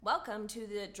welcome to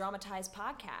the Dramatized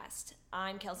Podcast.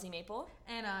 I'm Kelsey Maple.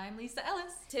 And I'm Lisa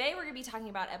Ellis. Today we're going to be talking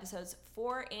about episodes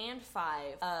 4 and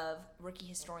 5 of Rookie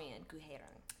Historian Gu Haerang.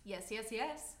 Yes.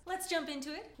 Let's jump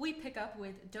into it. We pick up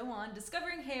with Do-won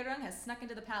discovering Haerang has snuck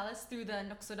into the palace through the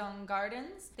Noksodong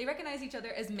Gardens. They recognize each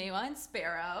other as Maehwa and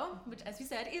Sparrow, which, as we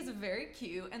said, is very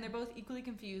cute, and they're both equally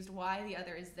confused why the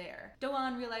other is there.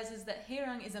 Do-won realizes that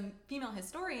Haerang is a female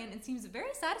historian and seems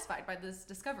very satisfied by this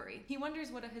discovery. He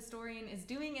wonders what a historian is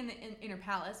doing in the inner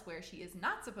palace, where she is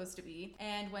not supposed to be,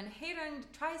 and when Haerang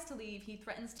tries to leave, he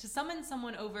threatens to summon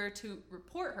someone over to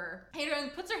report her.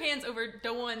 Haerang puts her hands over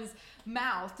Do-won's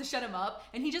mouth to shut him up,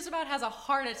 and he just about has a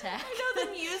heart attack. I know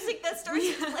the music that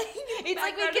starts playing. It's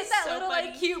like we get that so little funny.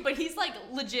 Like cute, but he's like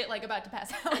legit like about to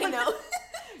pass out. I know.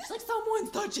 She's like,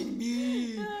 someone's touching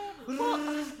me.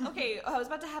 Well, okay, I was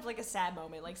about to have like a sad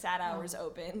moment, like sad hours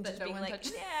open, that just no being one like,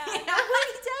 touches. yeah,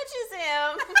 nobody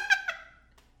touches him.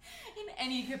 In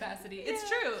any capacity, it's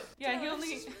true. Yeah, he only.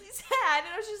 It's really sad,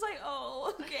 and I was just like,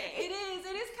 oh, okay. It is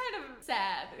kind of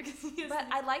sad. But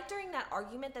I like during that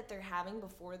argument that they're having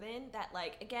before then, that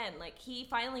like again, like he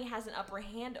finally has an upper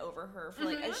hand over her for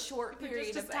like a short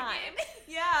period of time.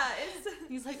 Yeah,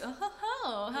 he's like,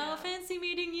 oh, how fancy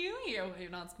meeting you here where you're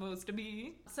not supposed to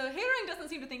be. So Haerang doesn't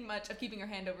seem to think much of keeping her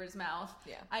hand over his mouth.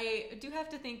 Yeah, I do have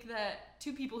to think that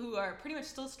two people who are pretty much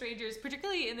still strangers,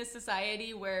 particularly in this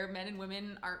society where men and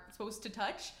women aren't supposed to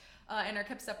touch and are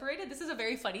kept separated, this is a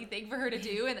very funny thing for her to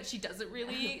do, and that she doesn't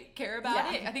really care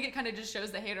about it. I think it kind of just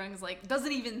shows that Haerang's like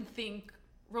doesn't even think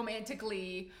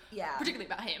romantically, particularly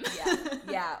about him.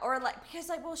 Or like, because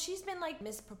like, well, she's been like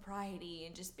Miss Propriety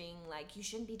and just being like, you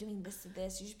shouldn't be doing this and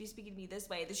this, you should be speaking to me this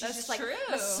way. She's just like,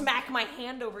 smack my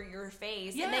hand over your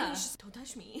face, and then he's just, don't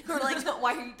touch me, or like,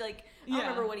 why are you like, I don't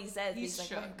remember what he says. He's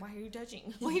like, why are you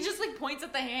touching? Well, he just like points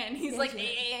at the hand. He's like,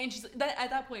 and she's at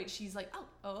that point, she's like,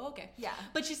 oh, okay. Yeah.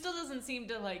 But she still doesn't seem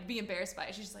to like be embarrassed by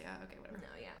it. She's just like, oh, okay, whatever.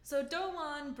 No, yeah. So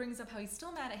Do-won brings up how he's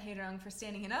still mad at Haerang for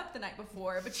standing him up the night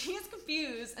before, but she is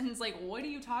confused and is like, what are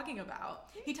you talking about?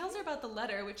 He tells her about the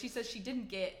letter, which she says she didn't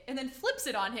get, and then flips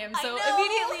it on him. So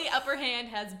immediately upper hand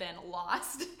has been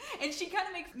lost. And she kind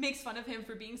of makes fun of him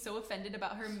for being so offended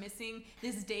about her missing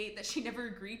this date that she never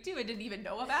agreed to and didn't even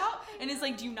know about. And is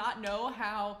like, do you not know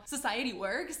how society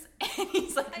works? And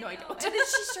he's like, no, I don't. And then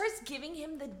she starts giving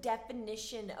him the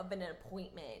definition of an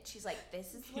appointment. She's like,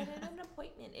 this is what an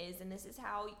appointment is, and this is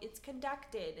how it's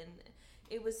conducted, and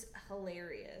it was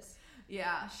hilarious.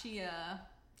 Yeah, she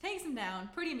takes him down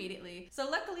pretty immediately. So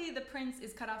luckily the prince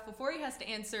is cut off before he has to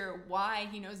answer why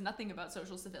he knows nothing about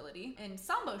social civility, and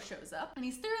Sambo shows up, and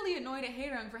he's thoroughly annoyed at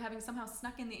Haerang for having somehow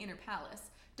snuck in the inner palace.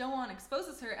 Do-won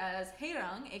exposes her as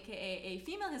Haerang, aka a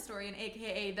female historian,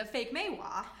 aka the fake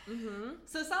Maehwa.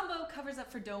 So Sambo covers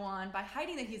up for Do-won by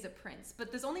hiding that he's a prince,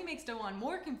 but this only makes Do-won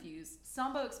more confused.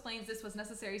 Sambo explains this was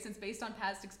necessary since, based on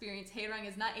past experience, Haerang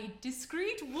is not a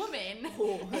discreet woman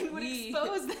and would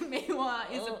expose that Maehwa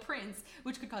is a prince,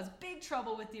 which could cause big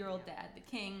trouble with the old dad, the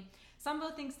king. Sambo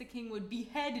thinks the king would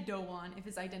behead Do-won if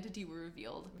his identity were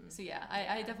revealed. So yeah,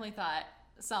 I definitely thought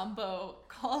Sambo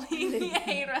calling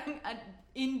Haerang an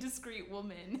indiscreet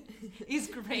woman is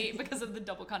great because of the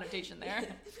double connotation there.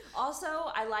 Also,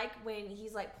 I like when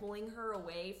he's like pulling her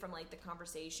away from like the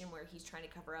conversation where he's trying to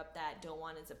cover up that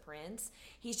Do-won is a prince.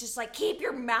 He's just like, keep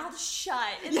your mouth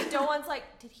shut. And then Do-won's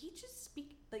like, did he just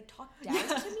talk down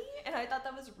to me? And I thought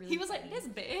that was really He was funny. like, this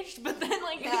bitch, but then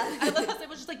like, I love how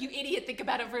Sambo's just like, you idiot, think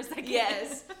about it for a second.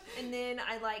 Yes. And then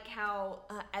I like how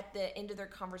at the end of their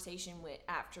conversation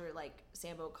after like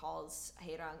Sambo calls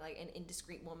Haerang like an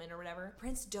indiscreet woman or whatever,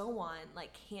 Prince Do-won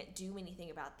like can't do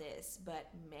anything about this, but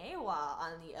Maehwa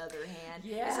on the other hand,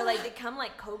 so like they come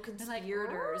like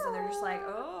co-conspirators, and they're just like,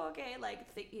 oh, okay, like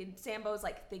Sambo's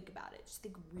like, think about it, just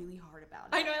think really hard about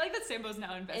it. I know, I like that Sambo's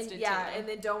now invested too. And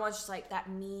then Do-won's just like that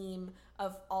meme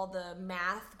of all the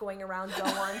math going around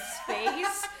Do-won's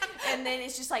face, and then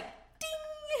it's just like,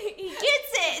 ding, he gets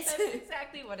it. That's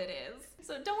exactly what it is.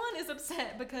 So Do-won is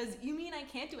upset because, you mean I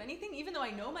can't do anything even though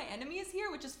I know my enemy is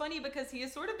here? Which is funny because he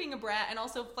is sort of being a brat and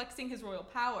also flexing his royal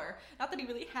power. Not that he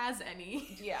really has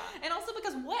any. Yeah. And also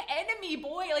because, what enemy,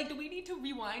 boy? Like, do we need to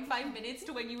rewind 5 minutes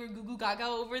to when you were goo goo gaga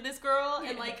over this girl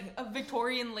and like a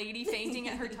Victorian lady fainting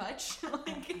at her touch?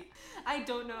 Like, I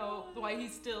don't know why he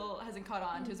still hasn't caught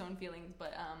on to his own feelings,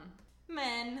 but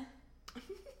men.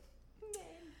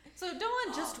 So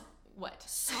Do-won just... What?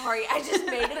 Sorry, I just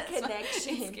made a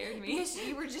connection. It scared me. Because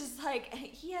you were just like,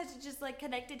 he has just like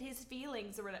connected his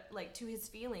feelings or like to his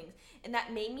feelings. And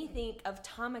that made me think of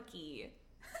Tamaki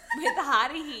with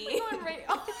Haruhi. We're going right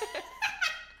off.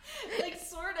 Like,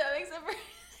 sort of, except for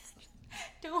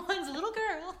Do-won's a little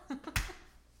girl.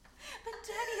 But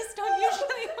daddies don't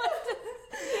usually want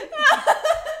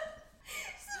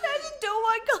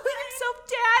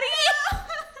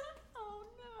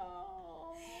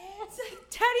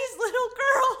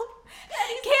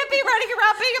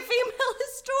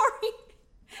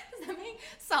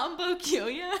Sambo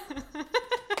Kyoya. And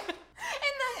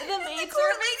the maid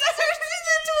servants are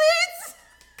the twins.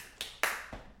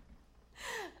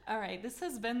 All right, this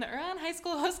has been the Iran High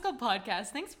School Host Club podcast.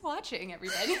 Thanks for watching,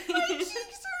 everybody. My cheeks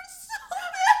are so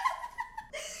bad.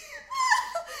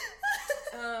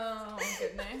 Oh,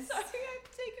 goodness. Sorry, I'm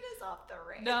taking us off the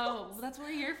rails. No, that's what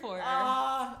we're here for.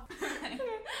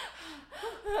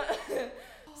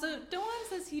 So Doan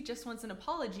says he just wants an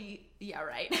apology. Yeah,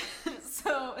 right.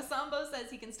 So Sambo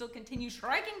says he can still continue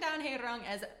striking down Haerung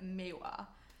as Mewa.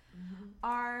 Mm-hmm.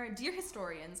 Our dear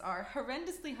historians are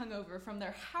horrendously hungover from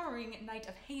their harrowing night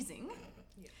of hazing.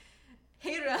 Yeah.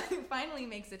 Haerung finally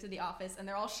makes it to the office, and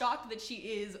they're all shocked that she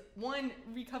is, one,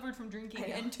 recovered from drinking,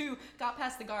 and two, got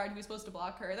past the guard who was supposed to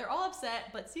block her. They're all upset,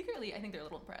 but secretly, I think they're a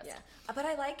little impressed. Yeah. But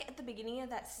I like at the beginning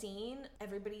of that scene,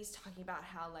 everybody's talking about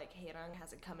how, like, Haerung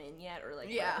hasn't come in yet, or, like,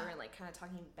 whatever, and, like, kind of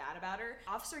talking bad about her.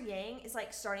 Officer Yang is,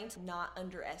 like, starting to not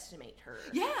underestimate her.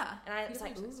 Yeah. And I was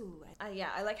like, ooh. Yeah,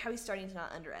 I like how he's starting to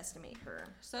not underestimate her.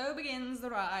 So begins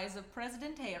the rise of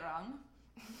President Haerung.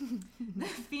 The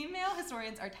female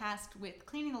historians are tasked with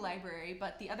cleaning the library,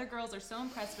 but the other girls are so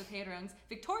impressed with Haerung's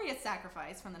victorious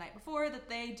sacrifice from the night before that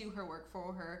they do her work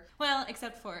for her. Well,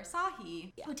 except for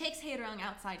Sahi, who takes Haerung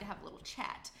outside to have a little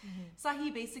chat.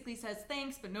 Sahi basically says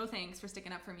thanks, but no thanks for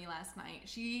sticking up for me last night.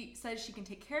 She says she can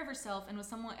take care of herself and was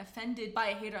somewhat offended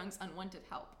by Haerung's unwanted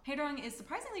help. Haerung is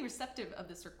surprisingly receptive of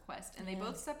this request, and they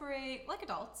both separate like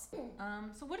adults.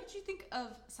 So what did you think of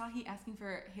Sahi asking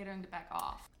for Haerung to back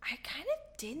off? I kind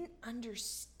of didn't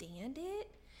understand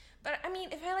it. But I mean,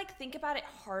 if I like think about it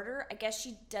harder, I guess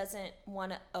she doesn't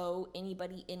want to owe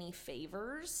anybody any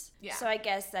favors. Yeah. So I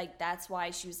guess like that's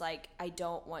why she was like, I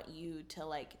don't want you to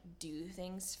like do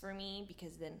things for me,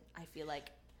 because then I feel like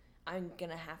I'm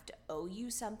gonna have to owe you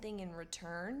something in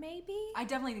return, maybe. I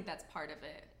definitely think that's part of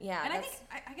it. Yeah. And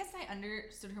I guess I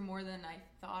understood her more than I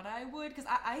thought I would, because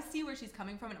I see where she's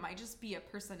coming from, and it might just be a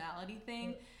personality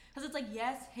thing. Because it's like,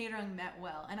 yes, Haerung met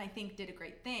well, and I think did a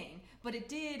great thing, but it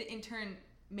did in turn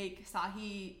make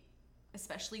Sahi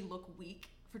especially look weak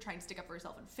for trying to stick up for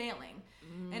herself and failing.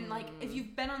 And like, if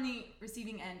you've been on the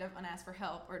receiving end of unasked for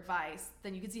help or advice,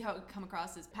 then you can see how it would come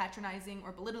across as patronizing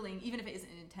or belittling, even if it isn't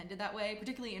intended that way,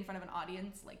 particularly in front of an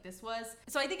audience like this was.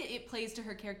 So I think it plays to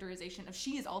her characterization of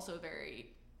she is also a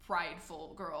very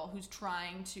prideful girl who's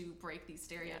trying to break these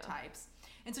stereotypes.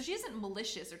 And so she isn't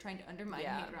malicious or trying to undermine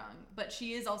Haerung, but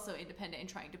she is also independent and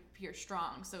trying to appear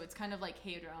strong. So it's kind of like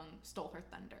Haerung stole her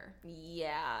thunder.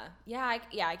 I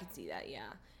can see that,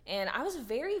 And I was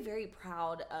very, very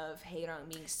proud of Haerung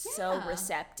being so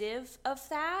receptive of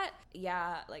that.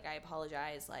 Yeah, like I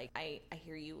apologize. Like I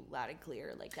hear you loud and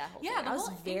clear. Like that whole thing. The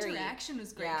whole interaction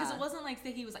was great, because it wasn't like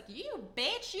that he was like, you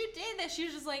bitch, you did this. She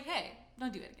was just like, hey,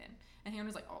 don't do it again. And Haerung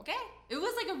was like, okay. It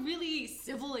was like a really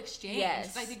civil exchange.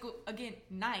 Yes. I think, again,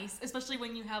 nice, especially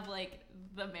when you have like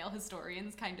the male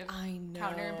historians kind of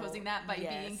counterimposing that by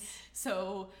being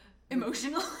so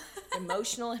emotional.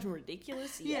 Emotional and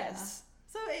ridiculous, yes.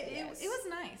 So it was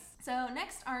nice. So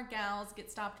next, our gals get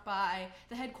stopped by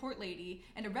the head court lady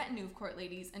and a retinue of court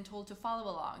ladies and told to follow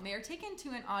along. They are taken to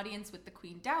an audience with the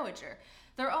Queen Dowager.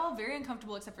 They're all very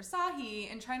uncomfortable except for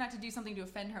Sahi and try not to do something to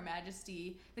offend Her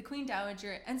Majesty. The Queen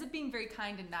Dowager ends up being very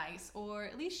kind and nice, or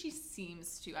at least she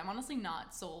seems to. I'm honestly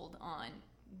not sold on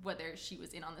whether she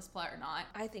was in on this plot or not.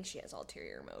 I think she has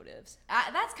ulterior motives.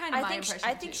 That's kind of my impression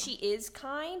I think she is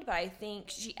kind, but I think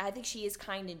she is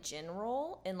kind in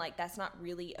general, and like that's not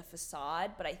really a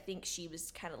facade. But I think she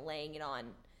was kind of laying it on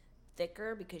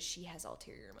thicker because she has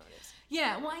ulterior motives.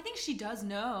 Yeah, well, I think she does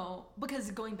know,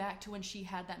 because going back to when she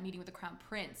had that meeting with the Crown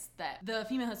Prince, that the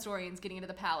female historians getting into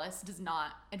the palace does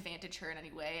not advantage her in any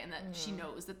way, and that she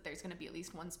knows that there's going to be at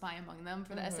least one spy among them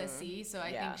for the SSC, so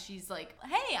I think she's like,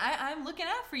 hey, I'm looking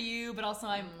out for you, but also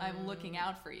I'm looking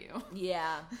out for you.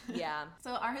 Yeah.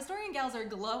 So our historian gals are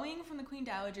glowing from the Queen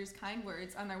Dowager's kind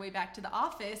words on their way back to the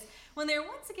office when they're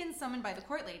once again summoned by the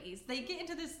court ladies. They get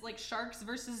into this like sharks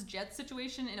versus jets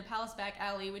situation in a palace back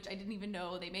alley, which I didn't even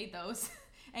know they made those,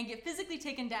 and get physically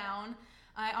taken down.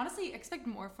 I honestly expect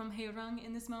more from Haerung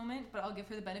in this moment, but I'll give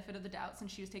her the benefit of the doubt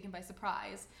since she was taken by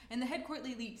surprise. And the head court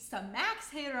lady smacks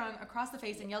Haerung across the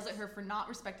face and yells at her for not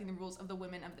respecting the rules of the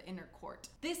women of the inner court.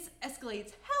 This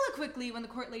escalates hella quickly, when the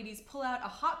court ladies pull out a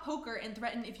hot poker and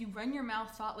threaten, if you run your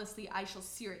mouth thoughtlessly, I shall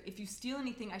sear it. If you steal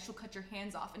anything, I shall cut your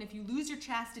hands off. And if you lose your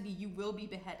chastity, you will be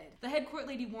beheaded. The head court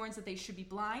lady warns that they should be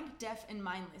blind, deaf, and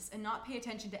mindless, and not pay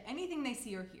attention to anything they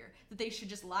see or hear, that they should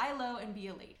just lie low and be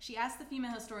elate. She asks the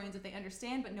female historians if they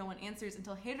understand, but no one answers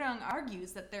until Hae-ryung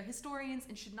argues that they're historians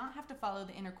and should not have to follow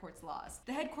the inner court's laws.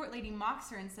 The head court lady mocks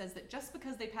her and says that just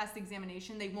because they pass the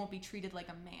examination, they won't be treated like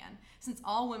a man, since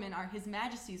all women are His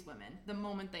Majesty's women the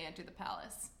moment they enter the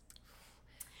palace.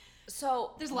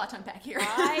 So there's a lot to unpack here.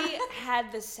 I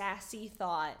had the sassy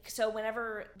thought. So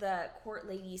whenever the court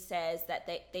lady says that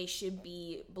they should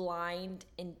be blind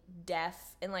and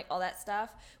deaf and like all that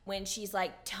stuff, when she's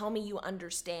like, tell me you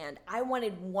understand, I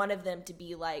wanted one of them to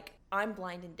be like, I'm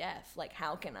blind and deaf. Like,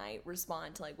 how can I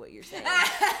respond to like what you're saying?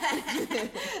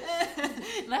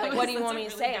 Like, what do you want me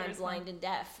to say? I'm blind and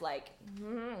deaf. Like,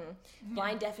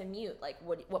 blind, deaf, and mute. Like,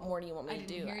 what more do you want me to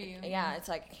do? Hear you. Yeah, it's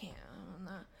like, I don't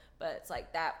know. But it's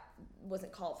like, that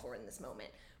wasn't called for in this moment.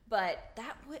 But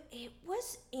it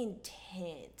was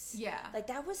intense. Yeah. Like,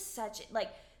 that was such,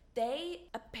 like, they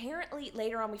apparently,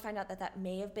 later on we find out that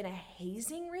may have been a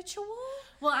hazing ritual.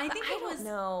 Well, I think I it was don't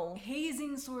know.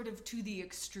 hazing sort of to the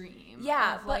extreme.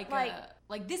 Yeah, of but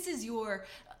like this is your...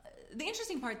 The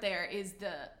interesting part there is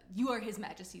you are His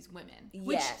Majesty's women,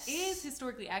 Yes. which is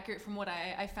historically accurate from what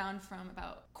I found from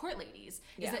about court ladies, is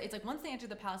Yeah. that it's like once they enter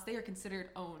the palace, they are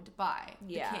considered owned by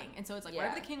Yeah. the king. And so it's like Yeah.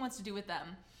 whatever the king wants to do with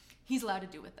them, he's allowed to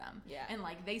do with them. Yeah. And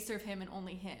like they serve him and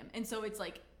only him. And so it's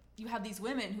like you have these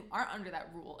women who aren't under that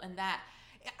rule, and that...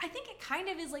 I think it kind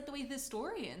of is like the way the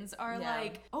historians are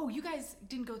like, oh, you guys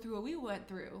didn't go through what we went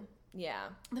through. Yeah.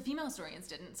 The female historians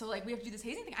didn't. So, like, we have to do this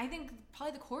hazing thing. I think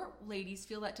probably the court ladies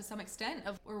feel that to some extent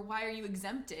or why are you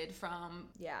exempted from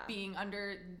being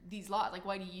under these laws? Like,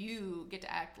 why do you get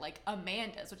to act like a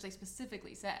man does, which they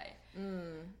specifically say.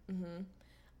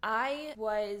 I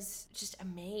was just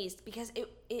amazed because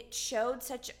it showed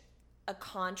such a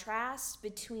contrast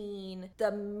between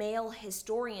the male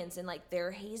historians and like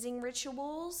their hazing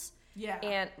rituals,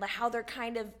 and like how they're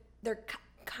kind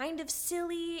of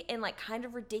silly and like kind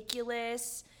of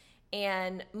ridiculous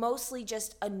and mostly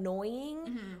just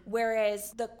annoying,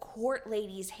 whereas the court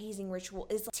lady's hazing ritual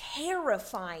is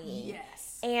terrifying. Yes.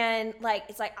 And like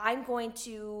it's like, I'm going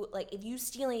to, like, if you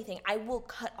steal anything, I will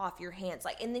cut off your hands.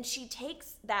 Like, and then she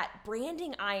takes that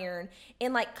branding iron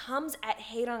and like comes at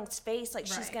Hae-ryung's face like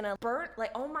she's gonna burn, like,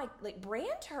 oh my, like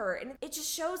brand her. And it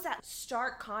just shows that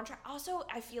stark contrast. Also,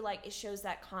 I feel like it shows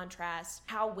that contrast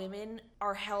how women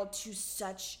are held to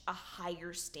such a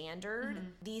higher standard.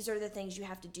 These are the things you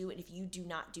have to do, and if you do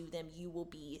not do them, you will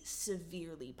be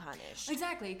severely punished.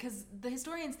 Exactly, because the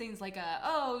historians things like,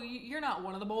 oh, you're not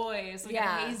one of the boys, so we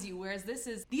gotta haze you. Whereas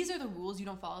these are the rules. You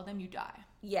don't follow them, you die.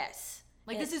 Yes.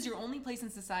 Like, this is your only place in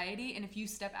society, and if you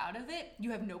step out of it,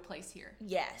 you have no place here.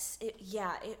 Yes. It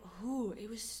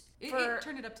was... It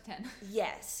turned it up to 10.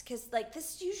 Yes, because like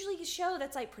this usually a show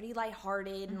that's like pretty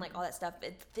lighthearted and like all that stuff,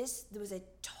 but there was a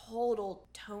total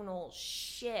tonal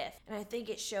shift, and I think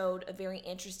it showed a very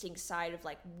interesting side of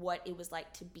like what it was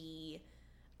like to be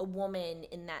a woman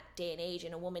in that day and age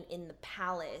and a woman in the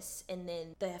palace, and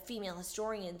then the female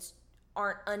historians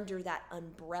aren't under that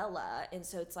umbrella, and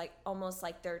so it's like almost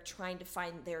like they're trying to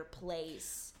find their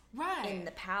place in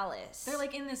the palace. They're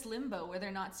like in this limbo where they're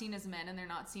not seen as men and they're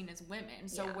not seen as women.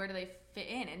 So where do they fit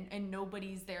in? And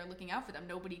nobody's there looking out for them.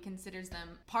 Nobody considers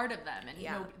them part of them,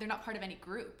 and they're not part of any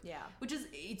group. Yeah. Which is,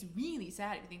 it's really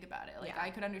sad if you think about it. Like, I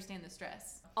could understand the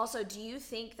stress. Also, do you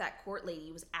think that court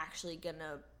lady was actually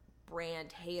gonna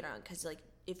brand Hae-ryung? Because like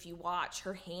if you watch,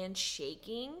 her hand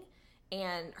shaking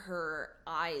and her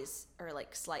eyes are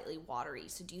like slightly watery.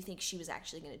 So do you think she was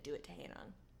actually gonna do it to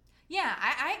Hae-ryung? Yeah,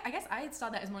 I guess I saw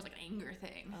that as more like an anger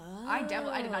thing. Oh. I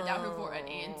did not doubt her for an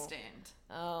instant.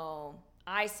 Oh,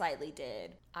 I slightly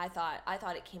did. I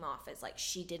thought it came off as like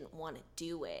she didn't want to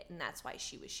do it, and that's why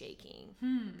she was shaking.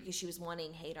 Because she was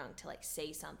wanting Hae-ryung to like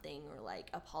say something or like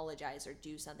apologize or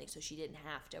do something, so she didn't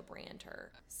have to brand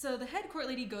her. So the head court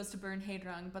lady goes to burn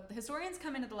Hae-ryung, but the historians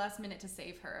come in at the last minute to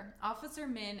save her. Officer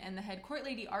Min and the head court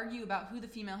lady argue about who the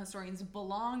female historians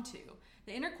belong to,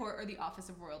 the inner court or the office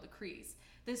of royal decrees.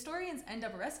 The historians end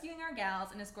up rescuing our gals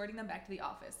and escorting them back to the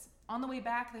office. On the way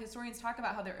back, the historians talk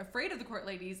about how they're afraid of the court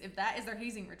ladies if that is their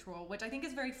hazing ritual, which I think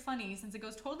is very funny since it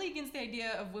goes totally against the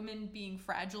idea of women being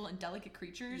fragile and delicate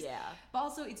creatures. Yeah. But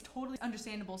also, it's totally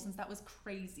understandable since that was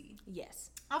crazy.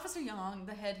 Yes. Officer Young,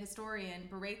 the head historian,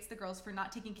 berates the girls for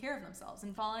not taking care of themselves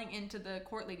and falling into the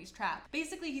court ladies' trap.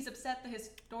 Basically, he's upset the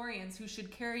historians, who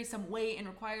should carry some weight and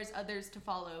requires others to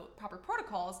follow proper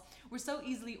protocols, were so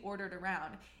easily ordered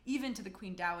around. even to the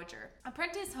Queen Dowager.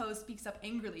 Apprentice Ho speaks up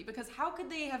angrily because how could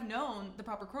they have known the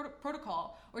proper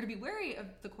protocol or to be wary of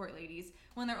the court ladies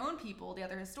when their own people, the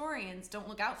other historians, don't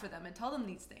look out for them and tell them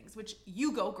these things, which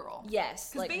you go, girl.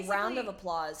 Yes, like round of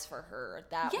applause for her.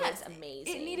 That was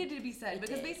amazing. It needed to be said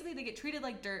because basically they get treated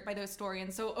like dirt by the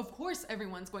historians, so of course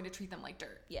everyone's going to treat them like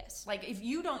dirt. Yes. Like if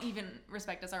you don't even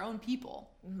respect us, our own people,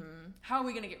 how are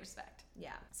we going to get respect?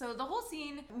 Yeah. So the whole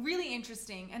scene, really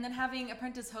interesting. And then having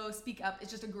Apprentice Ho speak up is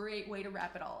just a great way to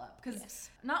wrap it all up. Because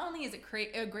not only is it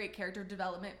a great character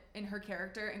development in her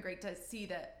character and great to see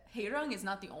that Hae-ryung is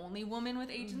not the only woman with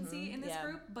agency in this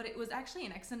group, but it was actually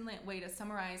an excellent way to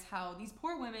summarize how these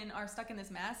poor women are stuck in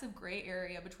this massive gray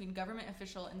area between government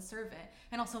official and servant,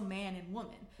 and also man and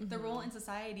woman. Their role in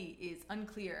society is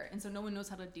unclear, and so no one knows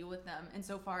how to deal with them. And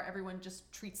so far, everyone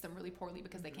just treats them really poorly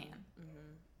because they can.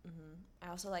 I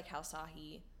also like how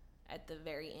Sahi, at the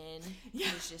very end,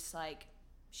 was just like,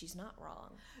 she's not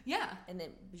wrong. Yeah. And then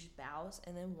just bows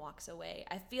and then walks away.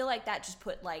 I feel like that just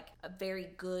put like a very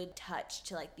good touch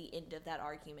to like the end of that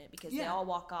argument, because they all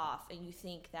walk off and you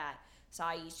think that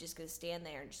Sahi's just going to stand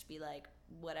there and just be like,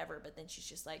 whatever. But then she's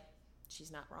just like,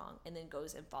 she's not wrong, and then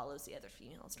goes and follows the other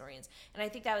female historians. And I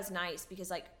think that was nice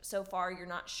because like so far you're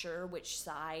not sure which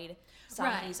side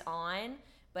Sahi's on.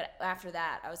 But after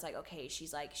that, I was like, okay,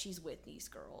 she's with these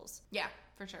girls. Yeah,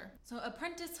 for sure. So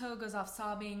Apprentice Ho goes off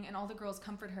sobbing, and all the girls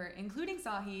comfort her, including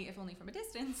Sahi, if only from a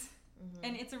distance.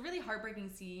 And it's a really heartbreaking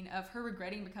scene of her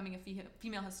regretting becoming a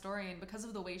female historian because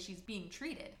of the way she's being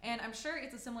treated. And I'm sure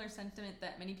it's a similar sentiment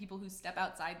that many people who step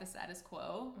outside the status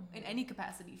quo in any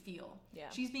capacity feel. Yeah.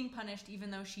 She's being punished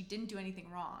even though she didn't do anything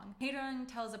wrong. Hae-ryung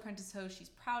tells Apprentice Ho she's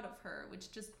proud of her,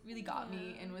 which just really got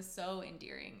me and was so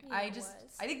endearing. I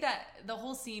think that the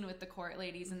whole scene with the court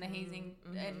ladies and the hazing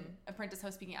and Apprentice Ho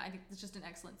speaking out, I think it's just an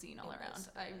excellent scene all around.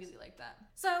 I really like that.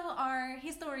 So our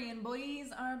historian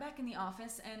boys are back in the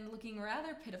office and looking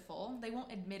rather pitiful. They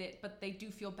won't admit it, but they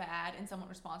do feel bad and somewhat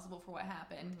responsible for what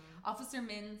happened. Officer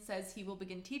Min says he will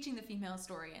begin teaching the female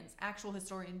historians actual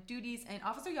historian duties, and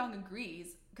Officer Young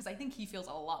agrees because I think he feels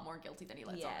a lot more guilty than he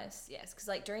lets on. Yes, because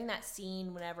like during that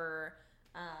scene, whenever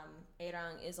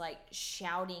Hae-ryung is like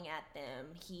shouting at them,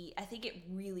 I think it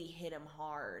really hit him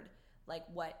hard, like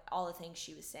what all the things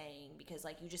she was saying, because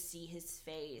like you just see his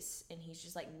face and he's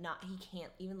just like he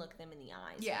can't even look them in the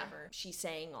eyes whenever she's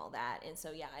saying all that. And so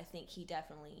I think he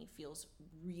definitely feels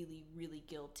really, really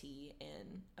guilty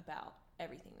and about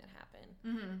everything that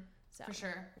happened. So. For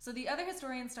sure. So the other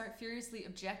historians start furiously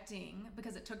objecting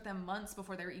because it took them months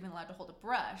before they were even allowed to hold a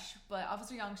brush, but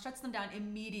Officer Young shuts them down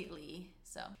immediately.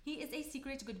 So he is a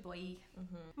secret good boy.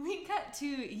 We cut to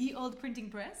Ye Old Printing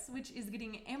Press, which is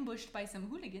getting ambushed by some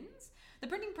hooligans. The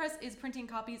printing press is printing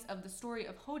copies of the story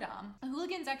of Hodam. The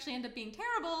hooligans actually end up being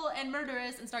terrible and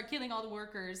murderous and start killing all the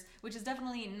workers, which is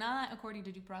definitely not according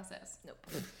to due process. Nope.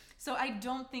 So I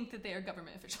don't think that they are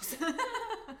government officials.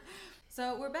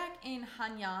 So we're back in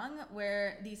Hanyang,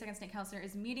 where the second state counselor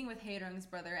is meeting with Hae-ryung's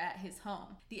brother at his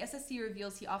home. The SSC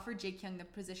reveals he offered Jae-kyung the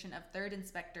position of third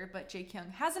inspector, but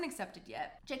Jae-kyung hasn't accepted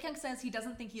yet. Jae-kyung says he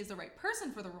doesn't think he is the right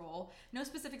person for the role. No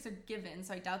specifics are given,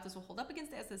 so I doubt this will hold up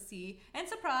against the SSC, and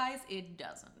surprise, it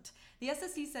doesn't. The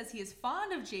SSC says he is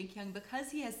fond of Jae-kyung because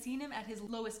he has seen him at his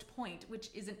lowest point, which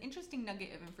is an interesting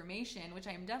nugget of information, which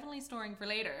I am definitely storing for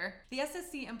later. The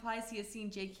SSC implies he has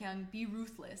seen Jae-kyung be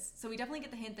ruthless, so we definitely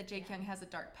get the hint that Jae-kyung has a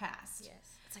dark past.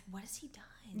 Yes. It's like, what has he done?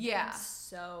 Yeah.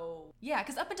 So... Yeah,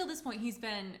 because up until this point, he's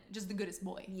been just the goodest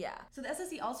boy. Yeah. So the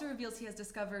SSC also reveals he has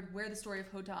discovered where the story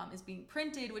of Hodam is being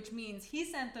printed, which means he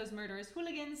sent those murderous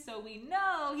hooligans, so we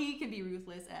know he can be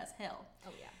ruthless as hell.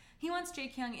 Oh, yeah. He wants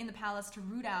Jae-kyung in the palace to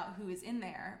root out who is in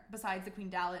there, besides the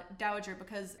Queen Dowager,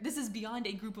 because this is beyond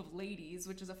a group of ladies,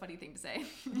 which is a funny thing to say.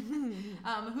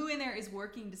 Who in there is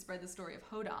working to spread the story of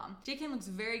Hodam. Jae-kyung looks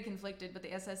very conflicted, but the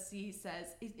SSC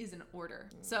says it is an order.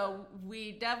 So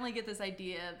we definitely get this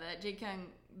idea that Jae-kyung,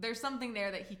 there's something there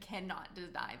that he cannot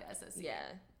deny the SSC.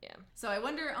 Yeah. So I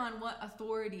wonder on what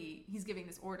authority he's giving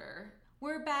this order.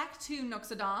 We're back to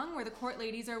Noksadong, where the court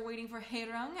ladies are waiting for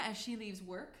Hae-ryung as she leaves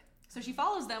work. So she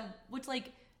follows them, which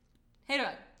like, hey,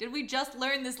 did we just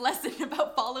learn this lesson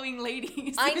about following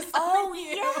ladies? Yeah. Like,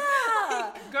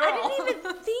 girl. I didn't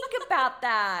even think about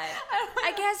that.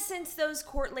 I guess since those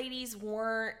court ladies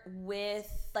weren't with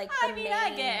like the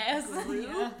main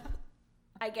group,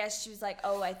 I guess she was like,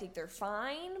 oh, I think they're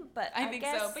fine, but I think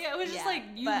guess, so. But yeah, it was just like,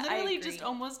 you literally just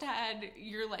almost had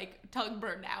your like tongue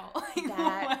burned out. Like,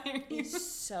 that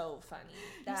is so funny.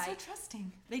 You're so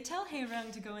trusting. They tell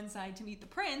Hae-ryung to go inside to meet the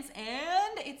prince,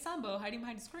 and it's Sambo hiding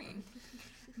behind a screen.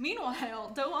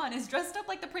 Meanwhile, Do-won is dressed up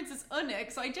like the Princess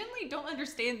Eunuk, so I generally don't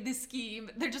understand this scheme.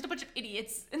 They're just a bunch of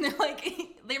idiots, and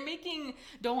they're making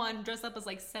Do-won dress up as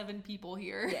like 7 people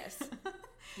here. Yes.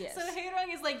 Yes. So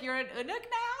Hae-ryung is like, you're an Eunuk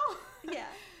now? Yeah.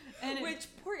 And which,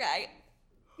 poor guy.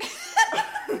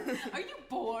 Are you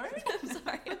bored? I'm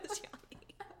sorry, I was yawning.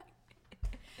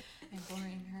 I'm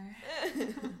boring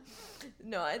her.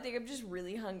 No, I think I'm just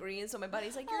really hungry, and so my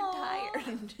body's like, you're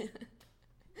tired.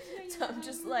 So I'm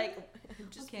just like,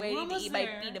 Okay, waiting to eat my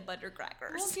there. peanut butter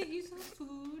crackers. We'll get you some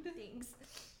food. Thanks.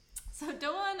 So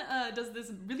Do-won does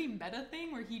this really meta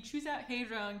thing where he chews out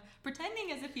Hae-ryung,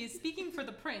 pretending as if he is speaking for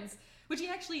the prince, which he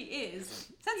actually is,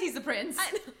 since he's the prince.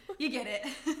 I know. You get it.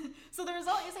 So the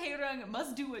result is Hae-ryung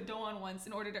must do what Do-won wants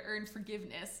in order to earn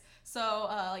forgiveness. So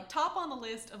like top on the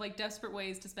list of like desperate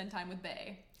ways to spend time with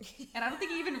Bae. And I don't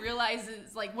think he even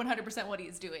realizes like 100% what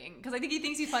he's doing, because I think he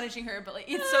thinks he's punishing her, but like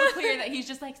it's so clear that he's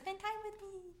just like, spend time with me.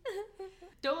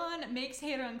 Do-won makes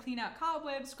Hae-ryung clean out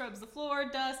cobwebs, scrubs the floor,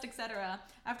 dust, etc.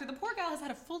 After the poor gal has had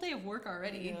a full day of work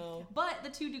already. But the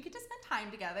two do get to spend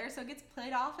time together, so it gets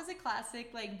played off as a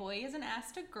classic, like, boy isn't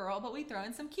asked a girl, but we throw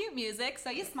in some cute music, so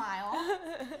you smile.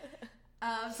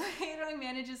 So Hae-ryung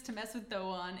manages to mess with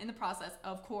Do-won in the process,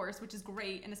 of course, which is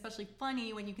great and especially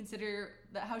funny when you consider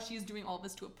that how she is doing all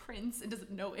this to a prince and doesn't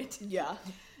know it. Yeah.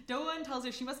 Do-won tells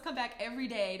her she must come back every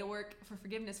day to work for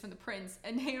forgiveness from the prince,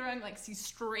 and Hae-ryung like sees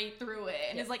straight through it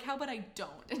and is like, how about I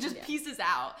don't? And just pieces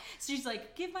out. So she's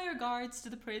like, give my regards to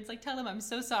the prince, like tell him I'm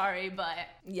so sorry, but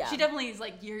she definitely is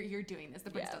like, you're doing this. The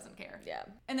prince doesn't care. Yeah.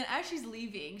 And then as she's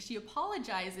leaving, she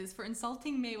apologizes for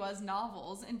insulting Maehwa's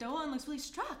novels, and Do-won looks really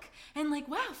struck and like,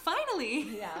 wow,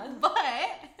 finally. Yeah. But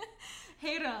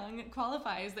Hae-ryung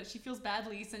qualifies that she feels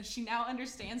badly since she now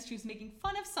understands she was making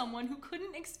fun of someone who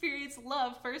couldn't experience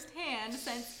love firsthand,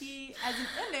 since he, as an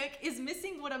eunuch, is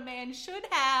missing what a man should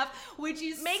have, which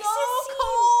is Makes so it seem-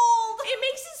 cold. It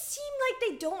makes it seem like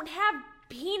they don't have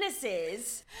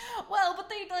penises. Well, but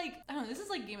they like, I don't know, this is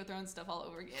like Game of Thrones stuff all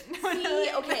over again. See,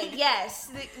 okay,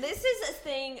 yes. This is a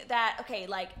thing that, okay,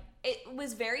 like, it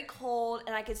was very cold,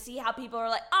 and I could see how people are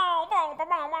like, oh,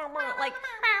 like,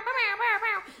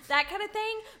 that kind of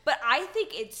thing. But I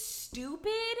think it's stupid.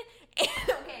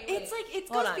 Okay, It's like, it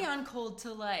goes beyond cold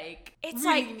to like, it's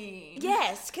really like, mean.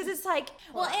 yes, because it's like,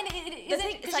 Well, and it the isn't,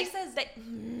 thing- because it's she like says that.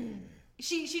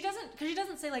 She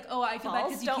doesn't say like, oh, I feel bad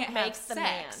Balls because you don't can't make have the sex.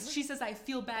 man. She says, I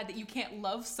feel bad that you can't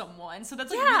love someone. So that's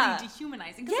like Yeah. really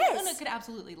dehumanizing. Because Yes. Luna could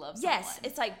absolutely love someone. Yes,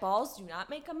 it's like balls do not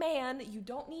make a man. You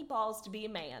don't need balls to be a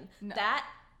man. No. That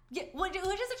Yeah, which is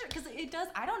because it does.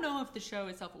 I don't know if the show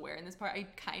is self-aware in this part. I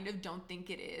kind of don't think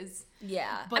it is.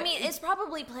 Yeah. But I mean, it's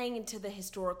probably playing into the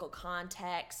historical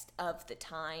context of the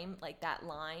time, like that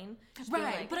line. Just being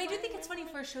Right, like, but I do think it's funny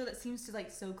for a show that seems to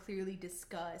like so clearly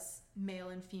discuss male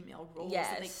and female roles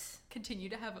that they Yes. continue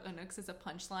to have eunuchs as a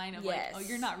punchline of Yes. like, oh,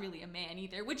 you're not really a man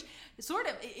either, which sort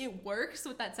of it works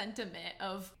with that sentiment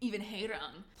of even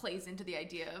Hae-ryung plays into the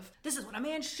idea of this is what a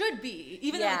man should be,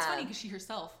 even though it's Yeah. funny because she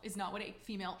herself is not what a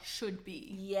female should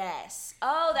be. Yes.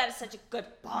 Oh, that is such a good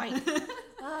point.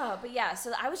 Oh, but yeah,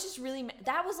 so I was just really,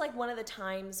 that was like one of the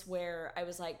times where I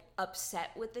was like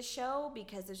upset with the show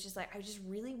because it's just like, I just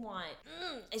really want,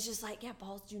 it's just like, yeah,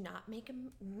 balls do not make a,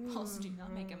 Balls do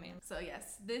not make a man. So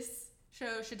yes, this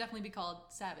show should definitely be called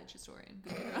Savage Historian.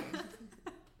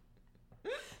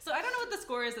 So I don't know what the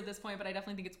score is at this point, but I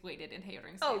definitely think it's weighted in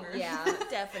Hae-ryung's Oh, favor. yeah,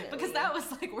 definitely. Because that was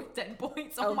like worth 10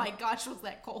 points. Oh my gosh, was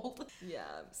that cold. Yeah.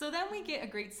 So then we get a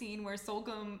great scene where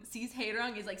Solgum sees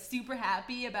Hae-ryung is like super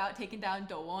happy about taking down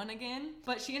Do-won again,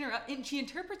 but she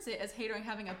interprets it as Hae-ryung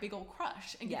having a big old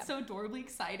crush and gets so adorably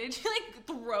excited. She like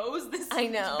throws this I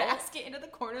know. basket into the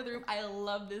corner of the room. I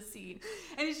love this scene.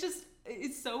 And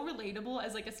it's so relatable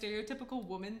as like a stereotypical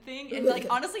woman thing, and like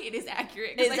honestly it is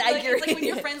accurate. It's I feel accurate. Like, it's like when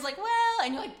your friend's like, well,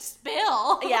 and you're like,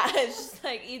 spill. Yeah, it's just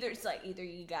like either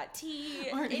you got tea,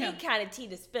 Or, any kind of tea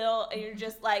to spill, and you're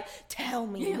just like, tell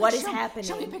me Yeah, what like, is happening.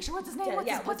 Show me a picture. What's his name? What's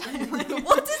Yeah, his blood what's type?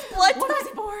 What's his blood When was type?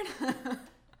 he born?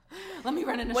 Let me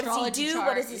run an What does astrology he do? chart.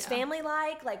 What is his Yeah. family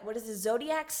like? Like, what is his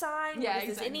zodiac sign? Yeah, what is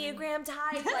exactly. his Enneagram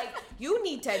type? Like, you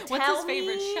need to tell me. What's his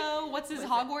favorite show? What's his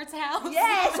Hogwarts house?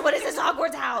 Yes, what is his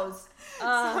Hogwarts house?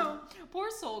 So poor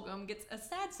Solgum gets a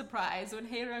sad surprise when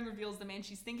Hae-ryung reveals the man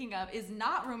she's thinking of is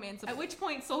not romantic. At which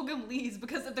point Solgum leaves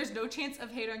because if there's no chance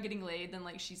of Hae-ryung getting laid, then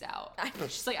like she's out.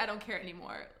 She's like, I don't care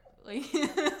anymore. Like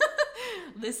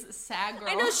this sad girl.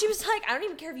 I know, she was like, I don't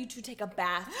even care if you two take a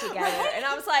bath together. And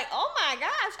I was like, oh my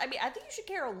gosh. I mean, I think you should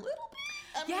care a little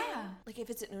bit. I mean, Yeah. like,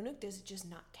 if it's an eunuch, does it just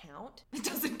not count? It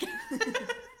doesn't count.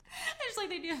 And just like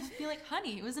they do be like,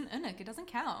 honey, it was an eunuch. It doesn't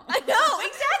count. I know,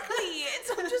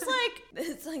 exactly. I'm just like,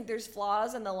 it's like there's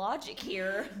flaws in the logic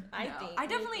here.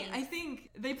 I think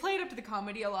they played up to the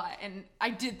comedy a lot, and I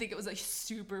did think it was a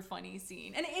super funny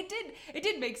scene, and it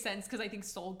did make sense because I think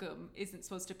Solgum isn't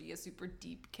supposed to be a super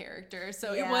deep character,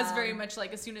 so it was very much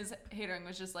like as soon as Hae-ryung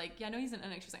was just like, yeah, no, he's an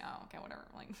eunuch, she's like, oh, okay, whatever,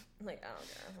 like I don't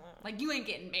care, like you ain't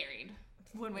getting married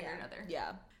one way or another.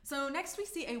 Yeah. So next we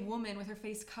see a woman with her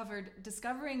face covered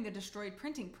discovering the destroyed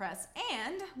printing press,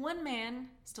 and one man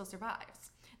still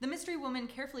survives. The mystery woman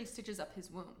carefully stitches up his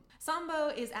wound. Sambo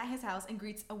is at his house and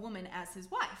greets a woman as his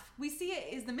wife. We see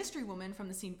it is the mystery woman from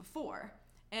the scene before.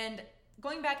 And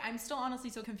going back, I'm still honestly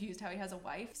so confused how he has a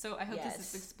wife, so I hope this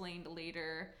is explained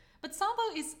later. But Sambo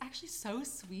is actually so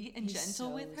sweet and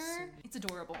gentle with her. Sweet. It's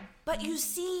adorable. But you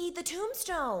see the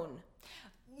tombstone.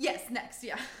 Yes, next,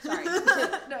 yeah. Sorry.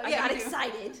 No, I got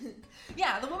excited.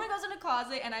 Yeah, the woman goes in a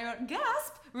closet and I wrote,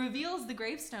 gasp, reveals the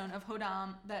gravestone of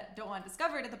Hodam that Do-won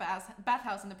discovered at the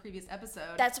bathhouse in the previous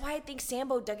episode. That's why I think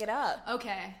Sambo dug it up.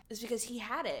 Okay. It's because he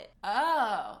had it.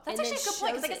 Oh. That's actually a good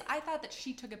point, because I guess I thought that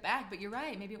she took it back, but you're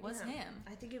right, maybe it was him.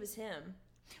 I think it was him.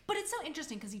 But it's so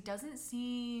interesting because he doesn't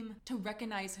seem to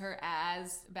recognize her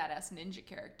as a badass ninja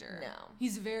character. No.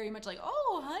 He's very much like,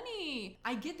 oh, honey.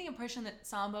 I get the impression that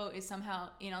Sambo is somehow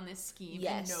in on this scheme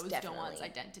and knows Do-won's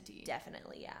identity.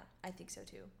 Definitely, yeah. I think so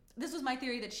too. This was my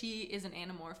theory that she is an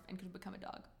animorph and could become a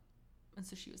dog. And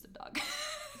so she was the dog.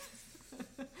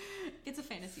 It's a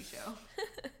fantasy show.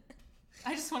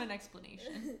 I just want an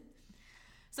explanation.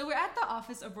 So we're at the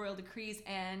Office of Royal Decrees,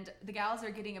 and the gals are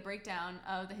getting a breakdown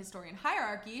of the historian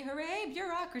hierarchy. Hooray,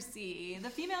 bureaucracy! The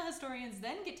female historians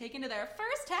then get taken to their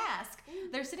first task.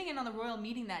 They're sitting in on the royal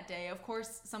meeting that day. Of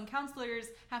course, some counselors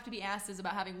have to be asked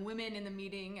about having women in the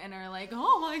meeting and are like,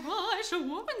 oh my gosh, a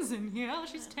woman's in here.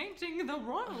 She's tainting the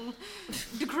royal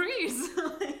decrees.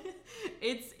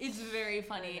 It's very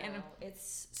funny. And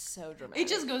it's so dramatic. It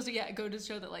just goes to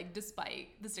show that, like,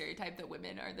 despite the stereotype that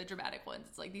women are the dramatic ones,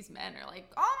 it's like these men are like,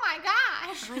 oh my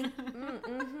gosh.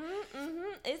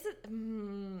 Is it?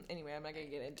 Anyway, I'm not gonna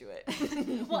get into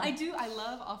it. Well, I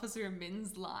love Officer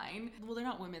Min's line. Well, they're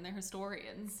not women, they're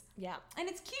historians. Yeah. And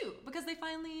it's cute because they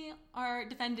finally are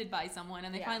defended by someone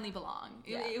and they finally belong.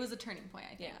 It was a turning point,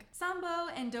 I think. Yeah. Sambo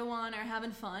and Do-won are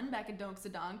having fun back at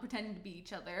Dongsadong, pretending to be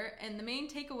each other. And the main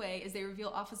takeaway is they reveal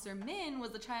Officer Min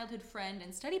was the childhood friend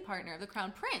and study partner of the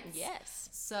Crown Prince. Yes.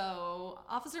 So,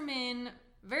 Officer Min,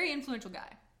 very influential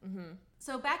guy. Mm-hmm.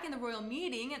 So back in the royal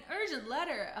meeting, an urgent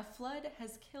letter. A flood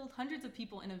has killed hundreds of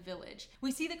people in a village.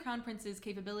 We see the Crown Prince's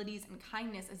capabilities and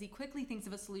kindness as he quickly thinks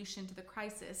of a solution to the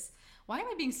crisis. Why am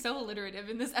I being so alliterative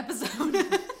in this episode?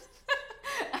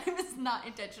 I was not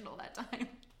intentional that time.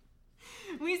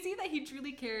 We see that he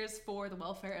truly cares for the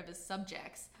welfare of his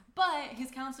subjects. But his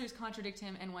counselors contradict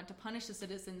him and want to punish the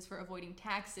citizens for avoiding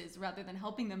taxes rather than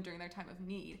helping them during their time of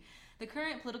need. The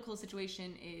current political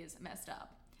situation is messed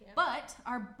up. Yeah. But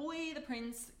our boy, the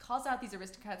prince, calls out these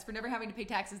aristocrats for never having to pay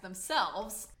taxes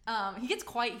themselves. He gets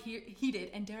quite heated,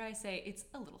 and dare I say, it's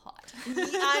a little hot.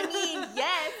 I mean,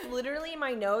 yes. Literally in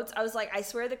my notes, I was like, I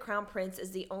swear the Crown Prince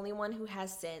is the only one who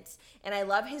has sense. And I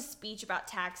love his speech about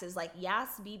taxes. Like,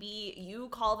 yes, Bibi, you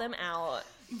call them out.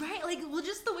 Right, like, well,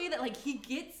 just the way that, like, he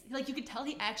gets, like, you could tell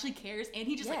he actually cares, and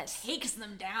he just, like, takes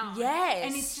them down. Yes.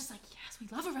 And it's just like, yes, we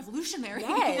love a revolutionary.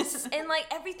 Yes. And, like,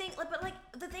 everything, but, like,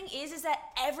 the thing is that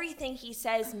everything he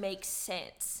says makes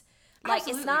sense. Like,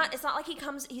 absolutely. It's not like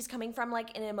he's coming from,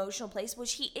 like, an emotional place,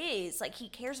 which he is. Like, he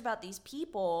cares about these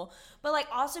people, but, like,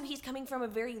 also he's coming from a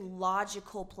very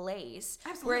logical place.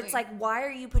 Absolutely. Where it's like, why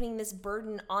are you putting this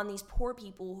burden on these poor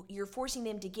people? You're forcing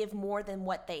them to give more than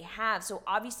what they have, so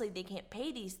obviously they can't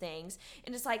pay these things.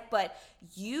 And it's like, but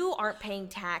you aren't paying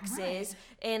taxes, right.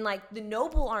 And, like, the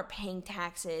noble aren't paying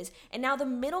taxes, and now the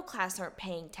middle class aren't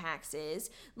paying taxes.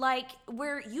 Like,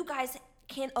 where you guys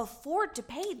can't afford to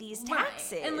pay these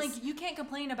taxes. Right. And, like, you can't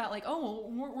complain about, like, oh,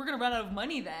 we're going to run out of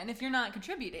money then if you're not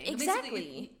contributing.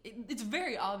 Exactly. It's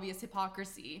very obvious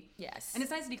hypocrisy. Yes. And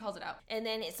it's nice that he calls it out. And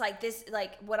then it's like this,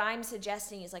 like, what I'm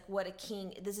suggesting is, like,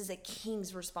 this is a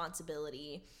king's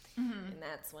responsibility. Mm-hmm. And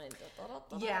that's when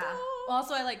yeah. Well,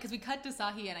 also I like, because we cut to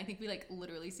Sahi and I think we, like,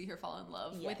 literally see her fall in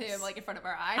love with him, like, in front of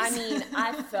our eyes. I mean,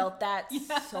 I felt that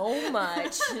so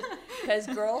much because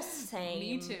girls, same.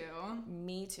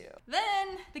 Me too.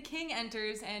 Then the king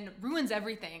enters and ruins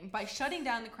everything by shutting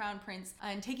down the Crown Prince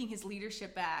and taking his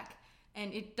leadership back.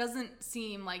 And it doesn't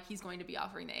seem like he's going to be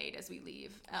offering the aid as we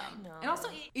leave. No. And also,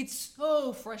 it's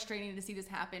so frustrating to see this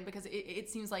happen because it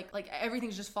seems like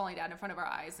everything's just falling down in front of our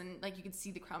eyes. And like you can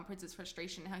see the Crown Prince's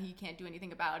frustration, how he can't do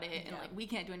anything about it. And like we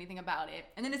can't do anything about it.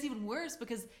 And then it's even worse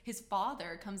because his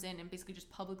father comes in and basically just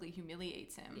publicly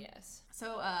humiliates him. Yes.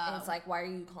 So, and it's like, why are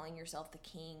you calling yourself the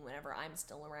king whenever I'm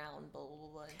still around? Blah, blah,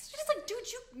 blah. It's just like, dude,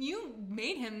 you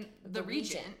made him the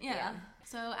regent. Yeah.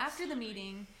 So after the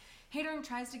meeting, Hae-dong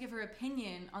tries to give her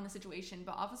opinion on the situation,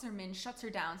 but Officer Min shuts her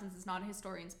down since it's not a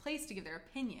historian's place to give their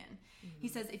opinion. He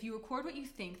says, if you record what you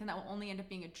think, then that will only end up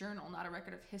being a journal, not a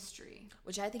record of history.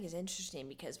 Which I think is interesting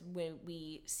because when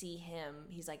we see him,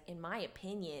 he's like, in my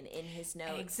opinion, in his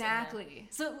notes. Exactly.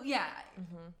 So, yeah,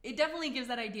 it definitely gives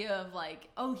that idea of like,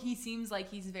 oh, he seems like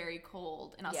he's very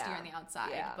cold and austere on the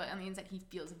outside, but on the inside he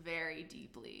feels very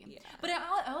deeply. Yeah. But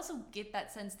I also get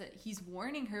that sense that he's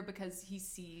warning her because he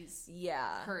sees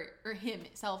her or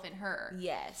himself in her.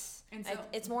 Yes. And so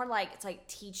it's more like, it's like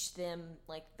teach them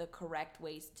like the correct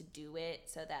ways to do it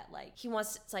so that like he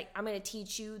wants, it's like, I'm going to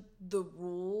teach you the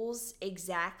rules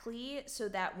exactly so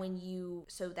that you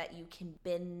can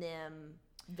bend them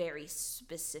very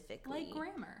specifically. Like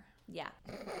grammar. Yeah.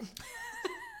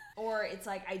 Or it's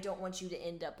like, I don't want you to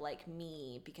end up like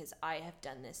me because I have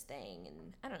done this thing,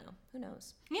 and I don't know, who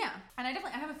knows. Yeah. And I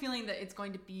have a feeling that it's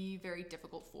going to be very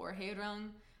difficult for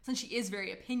Hae-dong since she is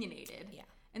very opinionated. Yeah.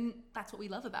 And that's what we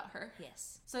love about her.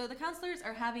 Yes. So the counselors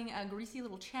are having a greasy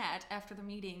little chat after the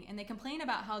meeting, and they complain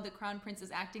about how the Crown Prince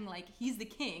is acting like he's the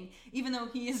king, even though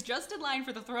he is just in line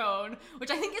for the throne,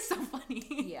 which I think is so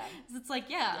funny. Yeah. It's like,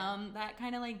 that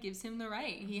kind of like gives him the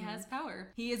right. He has power.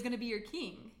 He is going to be your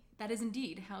king. That is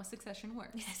indeed how succession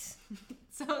works. Yes.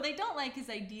 So they don't like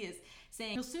his ideas,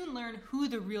 saying he'll soon learn who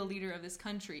the real leader of this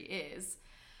country is.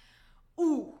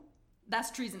 Ooh,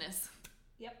 that's treasonous.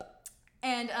 Yep.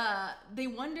 And they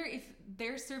wonder if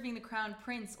they're serving the Crown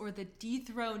Prince or the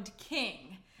dethroned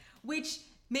king, which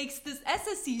makes this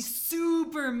SSC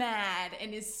super mad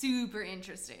and is super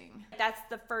interesting. That's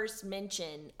the first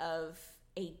mention of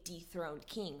a dethroned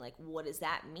king. Like, what does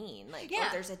that mean? Like, oh,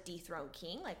 there's a dethroned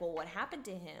king? Like, well, what happened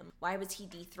to him? Why was he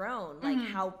dethroned? Like,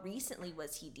 how recently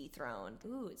was he dethroned?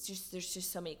 Ooh, there's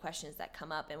just so many questions that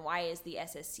come up. And why is the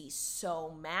SSC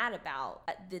so mad about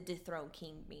the dethroned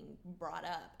king being brought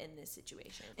up in this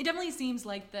situation? It definitely seems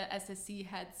like the SSC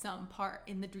had some part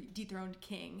in the dethroned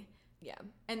king. Yeah.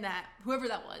 And that whoever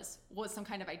that was some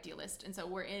kind of idealist. And so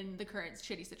we're in the current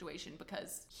shitty situation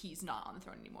because he's not on the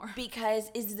throne anymore. Because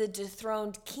is the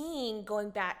dethroned king going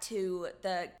back to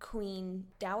the Queen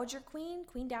Dowager,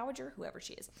 whoever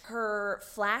she is, her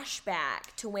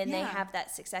flashback to when they have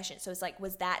that succession. So it's like,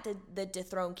 was that the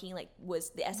dethroned king? Like, was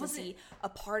the SSC a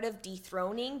part of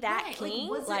dethroning that king?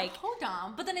 Like, was it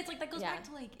Hodam? But then it's like, that goes back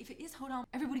to like, if it is Hodam,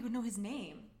 everybody would know his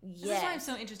name. Yes. This is why I'm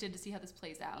so interested to see how this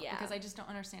plays out. Yeah. Because I just don't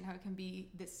understand how it can be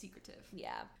this secretive.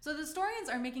 Yeah. So the historians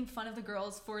are making fun of the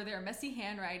girls for their messy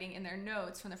handwriting in their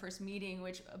notes from the first meeting,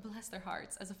 which, bless their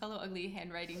hearts, as a fellow ugly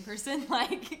handwriting person,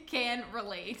 like, can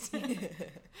relate.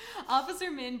 Officer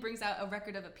Min brings out a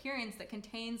record of appearance that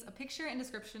contains a picture and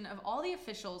description of all the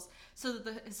officials so that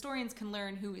the historians can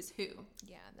learn who is who.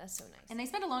 Yeah, that's so nice. And they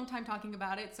spend a long time talking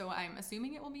about it, so I'm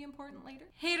assuming it will be important later.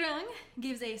 Hae-dong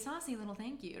gives a saucy little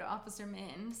thank you to Officer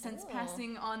Min, since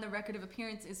passing on the record of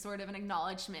appearance is sort of an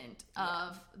acknowledgement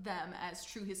of them as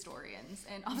true historians.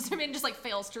 And Officer Min just like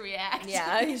fails to react.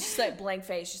 Yeah, he's just like blank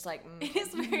face, just like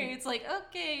it's like,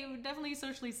 okay, definitely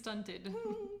socially stunted.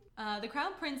 The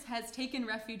Crown Prince has taken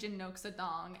refuge in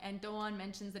Noksa-dong, and Do-won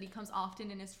mentions that he comes often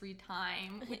in his free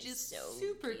time, which is so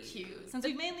super cute. Since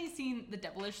we've mainly seen the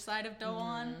devilish side of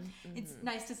Do-won, it's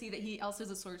nice to see that he also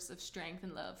is a source of strength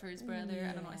and love for his brother.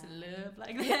 I don't know why I said love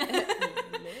like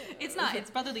that. It's not, it's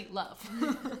brotherly love.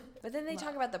 But then they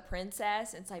talk about the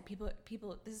princess, and it's like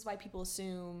people. This is why people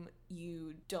assume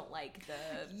you don't like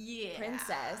the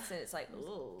princess, and it's like,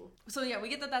 ooh. So yeah, we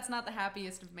get that that's not the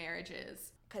happiest of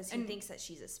marriages. Because he thinks that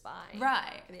she's a spy.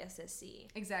 Right. For the SSC.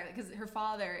 Exactly, because her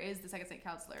father is the second state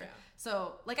counselor. Yeah.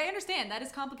 So, like, I understand that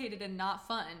is complicated and not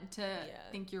fun to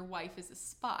think your wife is a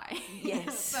spy.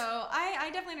 Yes. So, I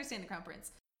definitely understand the Crown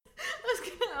Prince.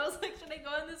 I was like, should I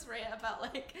go on this rant about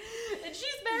like, and she's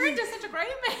married to such a great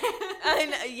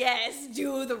man? Yes,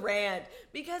 do the rant,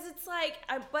 because it's like,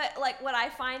 but like what I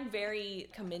find very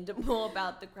commendable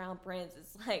about the Crown Prince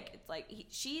is like, it's like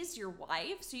she's your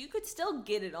wife, so you could still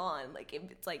get it on, like if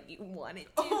it's like you wanted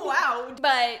to. Oh wow!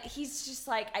 But he's just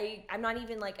like, I'm not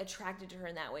even like attracted to her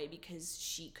in that way because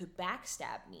she could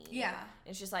backstab me. Yeah, and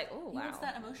it's just like, oh wow, what's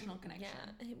that emotional connection?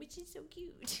 Yeah, which is so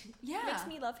cute. Yeah, makes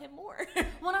me love him more.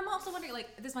 Well, I'm also also wondering,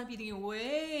 like, this might be thinking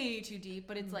way too deep,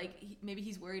 but it's like maybe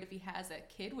he's worried if he has a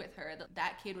kid with her,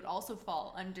 that kid would also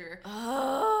fall under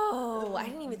I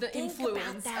didn't even the think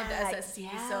influence about of the that. SSC.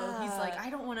 So he's like, I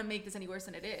don't want to make this any worse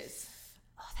than it is.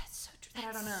 Oh, that's so true. But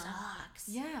I don't know. Sucks.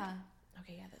 Yeah.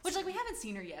 Okay, yeah, that's Which, true. like, we haven't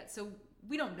seen her yet, so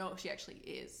we don't know if she actually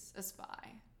is a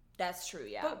spy. That's true,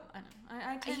 yeah. But I know.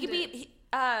 I tend He could to...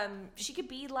 be, she could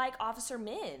be like Officer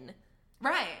Min.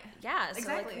 Right. Yeah, so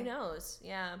Exactly. like, who knows?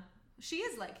 Yeah. She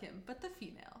is like him, but the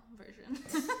female version.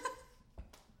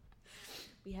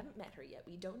 We haven't met her yet.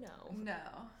 We don't know. No.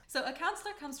 So a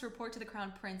counselor comes to report to the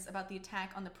Crown Prince about the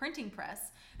attack on the printing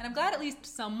press, and I'm glad at least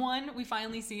someone we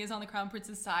finally see is on the Crown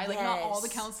Prince's side. Like, not all the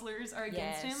Yes. counselors are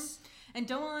against him. And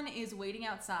Doan is waiting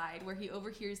outside, where he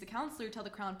overhears the counselor tell the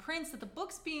Crown Prince that the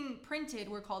books being printed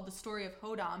were called The Story of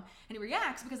Hodam, and he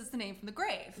reacts because it's the name from the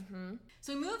grave.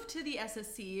 So we move to the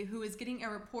SSC, who is getting a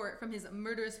report from his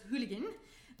murderous hooligan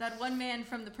that one man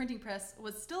from the printing press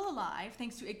was still alive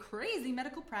thanks to a crazy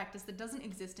medical practice that doesn't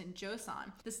exist in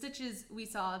Joseon. The stitches we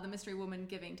saw the mystery woman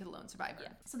giving to the lone survivor.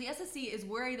 So the SSC is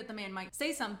worried that the man might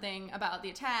say something about the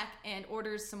attack and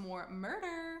orders some more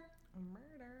murder.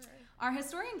 Our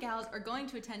historian gals are going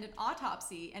to attend an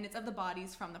autopsy, and it's of the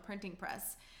bodies from the printing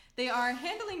press. They are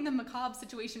handling the macabre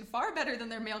situation far better than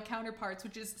their male counterparts,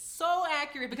 which is so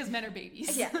accurate because men are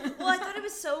babies. Yeah. Well, I thought it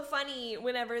was so funny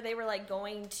whenever they were like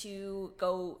going to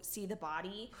go see the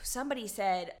body. Somebody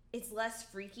said it's less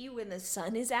freaky when the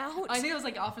sun is out. I think it was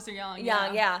like Officer Young.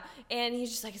 Yeah. And he's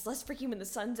just like, it's less freaky when the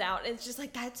sun's out. And it's just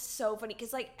like, that's so funny.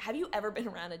 Because, like, have you ever been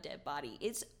around a dead body?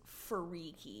 It's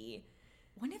freaky.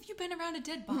 When have you been around a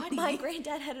dead body? My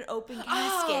granddad had an open casket.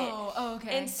 Oh,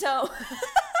 okay. And so...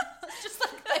 It's just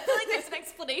like, I feel like there's an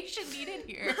explanation needed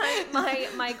here.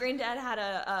 my granddad had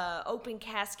a open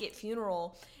casket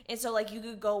funeral, and so like you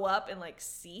could go up and like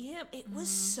see him. It was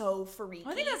so freaky.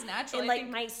 I think that's natural. And I like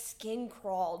think- my skin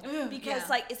crawled Ugh, because yeah.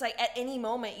 like it's like at any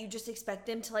moment you just expect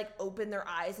them to like open their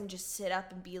eyes and just sit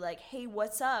up and be like, "Hey,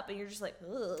 what's up?" And you're just like,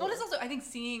 "Ugh." Well, it's also, I think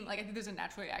seeing, like, I think there's a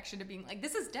natural reaction to being like,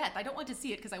 this is death. I don't want to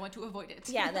see it because I want to avoid it.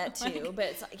 Yeah, that too. Like, But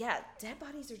it's like, yeah, dead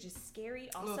bodies are just scary.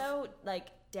 Also, like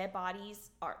dead bodies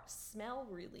smell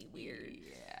really weird.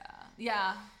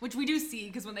 yeah, which we do see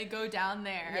because when they go down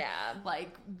there, Yeah.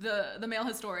 like the male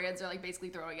historians are like basically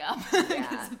throwing up Yeah.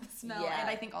 because of the smell, Yeah. and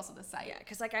I think also the sight. Yeah,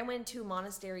 because like I went to a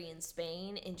monastery in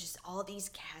Spain, and just all these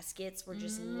caskets were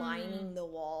just lining the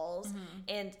walls,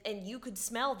 and you could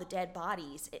smell the dead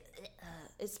bodies.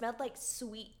 It smelled like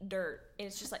sweet dirt, and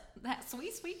it's just like That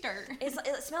sweet dirt.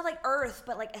 it smelled like earth,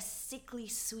 but like a sickly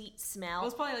sweet It smell.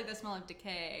 was probably like the smell of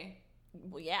decay.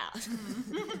 Well, yeah.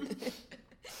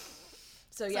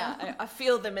 So yeah, I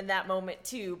feel them in that moment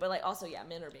too, but like also yeah,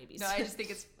 men are babies. No, I just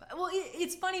think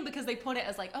it's funny because they put it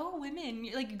as like, oh, women,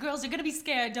 like girls are gonna be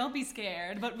scared, don't be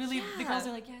scared, but really the girls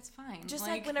are like, yeah, it's fine. just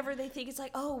like whenever they think it's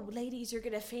like, oh, ladies, you're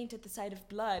gonna faint at the sight of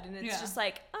blood, and it's Yeah. just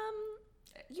like,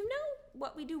 you know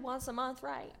what we do once a month,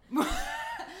 right?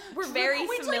 We're very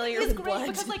Which, familiar like, is with great blood.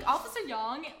 because like Officer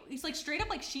Young, he's like straight up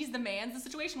like she's the man's the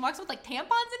situation, walks with like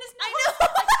tampons in his nose. I know.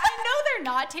 Like, I know they're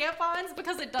not tampons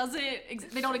because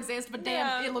they don't exist, but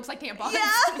damn, Yeah. it looks like tampons. Yeah,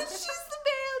 she's the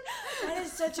man. That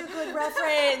is such a good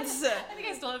reference. I think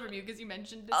I stole it from you because you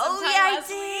mentioned it. Oh sometime yeah, I last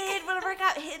week. did. Whenever I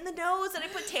got hit in the nose and I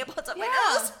put tampons up my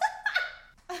Yeah. nose.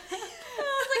 I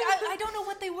was like, I don't know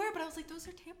what they were, but I was like, those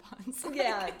are tampons.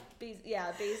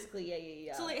 Like, basically,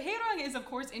 yeah. So like, Hae-rong is of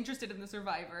course interested in the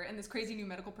survivor and this crazy new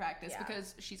medical practice Yeah.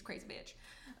 because she's a crazy bitch.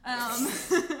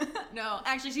 No,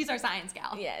 actually, she's our science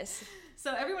gal. Yes.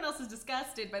 So everyone else is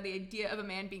disgusted by the idea of a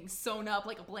man being sewn up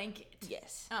like a blanket.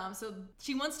 Yes. So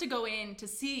she wants to go in to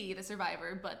see the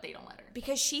survivor, but they don't let her.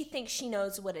 Because she thinks she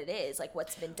knows what it is, like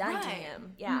what's been done to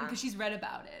him. Yeah. Because she's read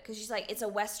about it. Because she's like, it's a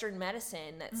Western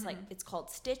medicine that's like, it's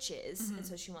called stitches. And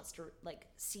so she wants to like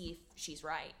see if she's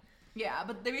right. Yeah,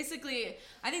 but they basically,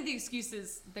 I think the excuse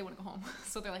is they want to go home.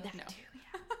 So they're like, no.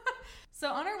 So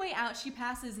on her way out, she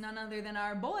passes none other than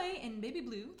our boy in baby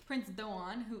blue, Prince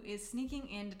Doan, who is sneaking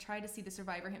in to try to see the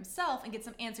survivor himself and get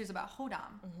some answers about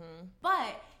Hodam.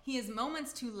 But he is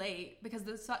moments too late because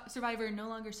the survivor no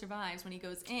longer survives when he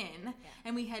goes in,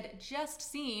 and we had just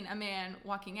seen a man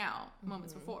walking out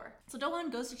moments before. So Doan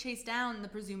goes to chase down the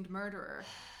presumed murderer,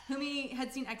 whom he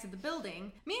had seen exit the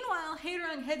building. Meanwhile,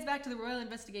 Hae-rong heads back to the Royal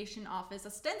Investigation Office,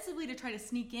 ostensibly to try to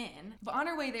sneak in. But on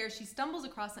her way there, she stumbles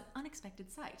across an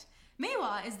unexpected sight.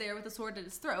 Meiwa is there with a sword at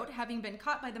his throat, having been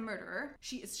caught by the murderer.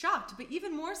 She is shocked, but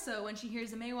even more so when she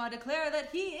hears Meiwa declare that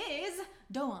he is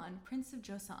Doan, Prince of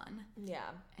Joseon. Yeah.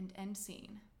 And end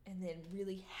scene. and then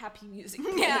really happy music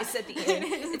Yeah. plays at the end.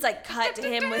 It's like cut to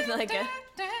him with like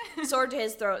a sword to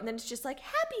his throat, and then it's just like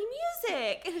happy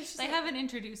music. And it's just They like, haven't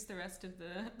introduced the rest of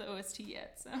the OST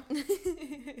yet, so.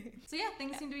 So yeah,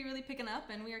 things seem to be really picking up,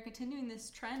 and we are continuing this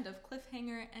trend of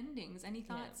cliffhanger endings. Any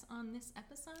thoughts on this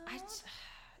episode?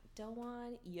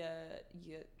 Doan, you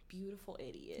beautiful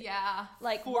idiot. Yeah,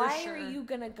 Like, for why sure. are you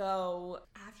gonna go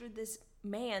after this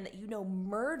man that you know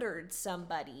murdered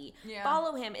somebody? Yeah.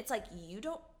 Follow him. It's like, you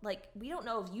don't, like, we don't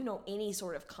know if you know any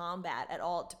sort of combat at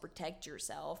all to protect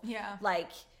yourself. Yeah. Like,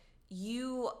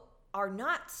 you are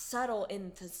not subtle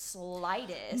in the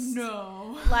slightest.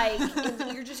 No. Like,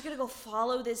 and you're just gonna go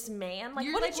follow this man? Like,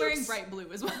 You're what like did you wearing bright blue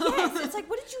as well. Yes, it's like,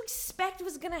 what did you expect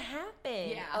was gonna happen?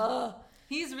 Yeah. Ugh.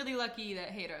 He's really lucky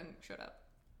that Haerung showed up.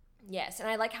 Yes, and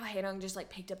I like how Haerung just like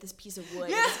picked up this piece of wood.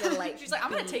 Yeah. And is gonna, like, She's like,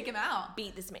 I'm gonna take him out.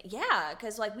 beat this man. Yeah,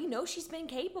 because like we know she's been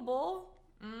capable.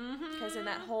 Because in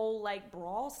that whole like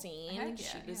brawl scene, Heck yeah,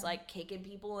 she was yeah. like kicking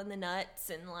people in the nuts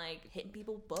and like hitting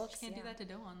people with books. Can't do Yeah. that to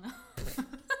Doan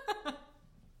though.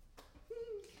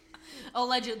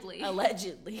 Allegedly.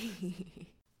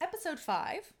 Allegedly. Episode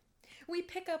 5. We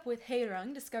pick up with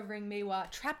Haerung discovering Meiwa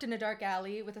trapped in a dark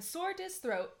alley with a sword to his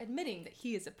throat, admitting that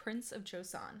he is a prince of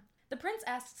Joseon. The prince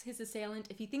asks his assailant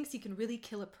if he thinks he can really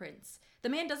kill a prince. The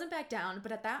man doesn't back down,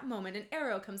 but at that moment an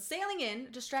arrow comes sailing in,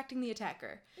 distracting the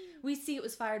attacker. We see it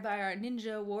was fired by our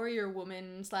ninja warrior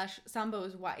woman /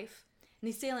 Sambo's wife.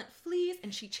 And the assailant flees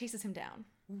and she chases him down.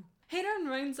 Haerung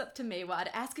runs up to Meiwa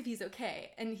to ask if he's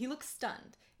okay, and he looks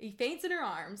stunned. He faints in her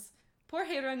arms. Poor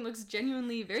Haerung looks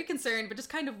genuinely very concerned, but just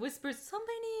kind of whispers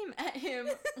something at him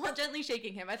while gently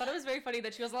shaking him. I thought it was very funny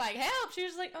that she was like, help! She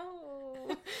was just like,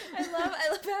 oh. I love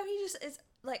how he just is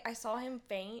like, I saw him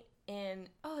faint and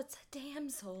it's a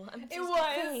damsel. I'm just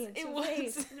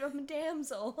I'm a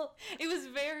damsel. It was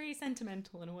very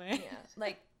sentimental in a way. Yeah,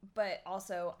 like, but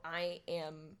also I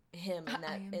am him in that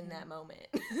I am in him. that moment.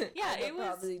 Yeah, I would it was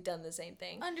probably done the same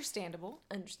thing. Understandable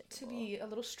Understandable. to be a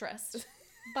little stressed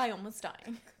by almost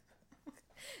dying.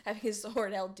 Having a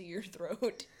sword held to your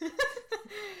throat.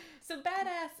 So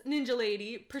badass ninja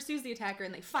lady pursues the attacker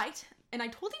and they fight. And I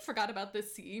totally forgot about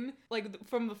this scene, like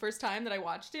from the first time that I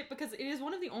watched it, because it is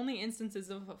one of the only instances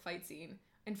of a fight scene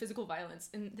and physical violence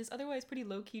in this otherwise pretty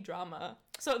low-key drama.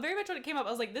 So very much when it came up, I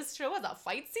was like, this show has a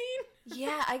fight scene?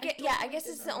 Yeah, I guess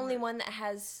it's the only one that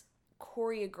has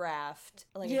choreographed,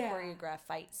 like a choreographed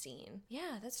fight scene.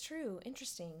 Yeah, that's true.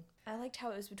 Interesting. I liked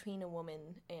how it was between a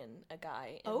woman and a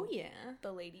guy. And Oh yeah.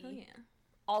 the lady Oh yeah.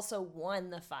 also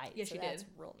won the fight. Yeah, so she that's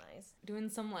did. real nice. Doing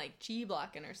some like chi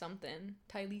blocking or something,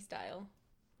 Ty Lee style.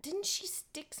 Didn't she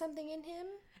stick something in him?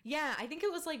 Yeah, I think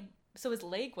it was like, so his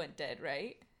leg went dead,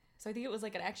 right? So I think it was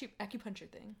like an acupuncture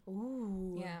thing.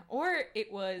 Ooh. Yeah. Or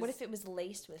it was... What if it was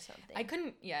laced with something? I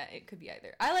couldn't... Yeah, it could be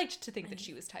either. I liked to think that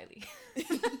she was Ty Lee.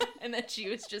 And that she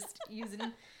was just using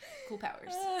cool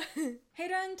powers.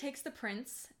 Haerung takes the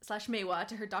prince / Meiwa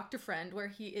to her doctor friend where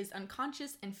he is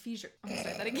unconscious and fissure. I'm gonna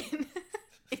start that again.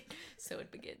 So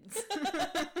it begins.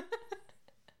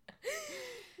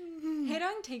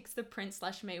 Haerung takes the prince /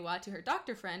 Meiwa to her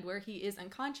doctor friend where he is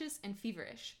unconscious and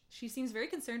feverish. She seems very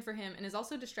concerned for him and is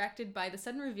also distracted by the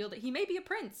sudden reveal that he may be a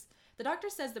prince. The doctor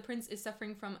says the prince is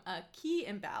suffering from a ki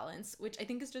imbalance, which I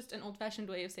think is just an old-fashioned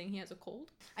way of saying he has a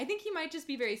cold. I think he might just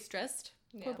be very stressed.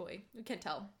 Poor Yeah. boy. We can't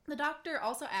tell. The doctor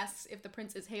also asks if the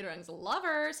prince is Haerung's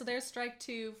lover, so there's strike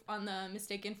 2 on the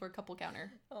mistaken for couple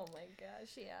counter. Oh my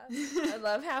gosh, yeah. I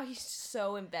love how he's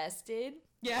so invested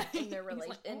Yeah. in their He's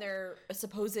like, in their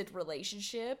supposed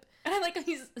relationship. And I like how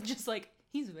he's just like,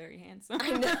 he's very handsome.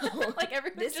 I know. Like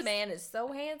everyone's This just, man is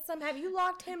so handsome. Have you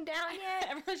locked him down yet?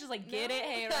 everyone's just like, get No. it,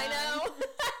 Haerung. I know.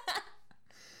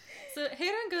 So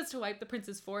Haerung goes to wipe the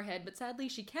prince's forehead, but sadly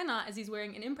she cannot as he's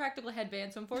wearing an impractical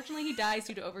headband, so unfortunately he dies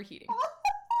due to overheating.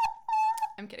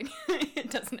 I'm kidding.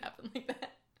 It doesn't happen like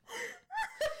that.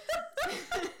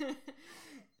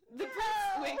 The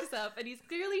prince wakes up and he's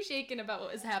clearly shaken about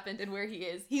what has happened and where he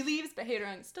is. He leaves, but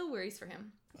Haerung still worries for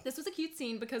him. This was a cute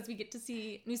scene because we get to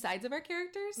see new sides of our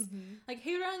characters. Like,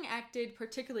 Haerung acted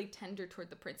particularly tender toward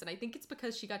the prince, and I think it's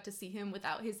because she got to see him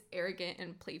without his arrogant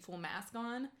and playful mask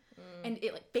on, and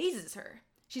it, like, phases her.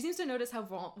 She seems to notice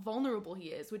how vulnerable he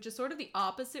is, which is sort of the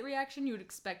opposite reaction you would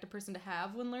expect a person to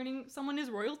have when learning someone is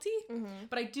royalty.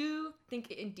 But I do think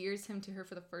it endears him to her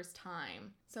for the first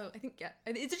time. So I think, yeah,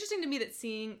 it's interesting to me that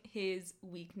seeing his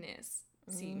weakness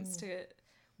seems to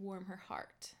warm her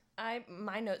heart.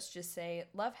 My notes just say,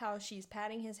 love how she's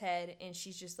patting his head and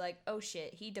she's just like, oh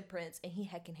shit, he the prince and he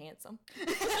heckin' handsome.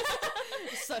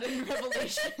 Sudden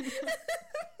revelation.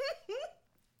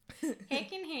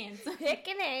 Heckin' handsome.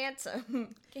 Heckin'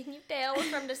 handsome. Can you tell we're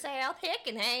from the south?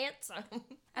 Heckin' handsome.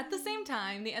 At the same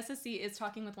time, the SSC is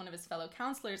talking with one of his fellow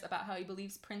counselors about how he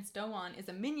believes Prince Dowan is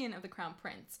a minion of the Crown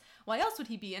Prince. Why else would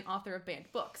he be an author of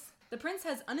banned books? The prince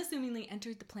has unassumingly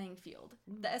entered the playing field.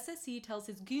 The SSC tells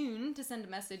his goon to send a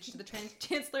message to the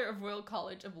Chancellor of Royal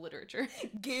College of Literature.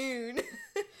 Goon.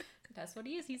 That's what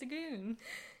he is. He's a goon.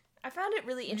 I found it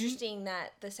really interesting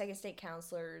that the Second State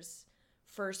Counselor's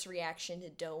first reaction to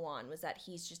Dowan was that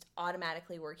he's just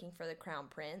automatically working for the Crown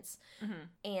Prince.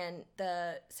 And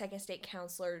the Second State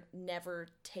Counselor never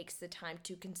takes the time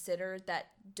to consider that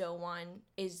Dowan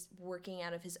is working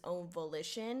out of his own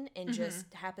volition and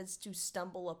just happens to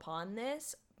stumble upon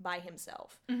this by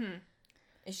himself. And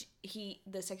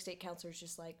the Second State Counselor is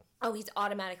just like, oh, he's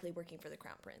automatically working for the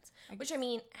Crown Prince. Which, I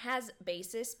mean, has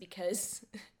basis because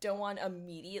Dowan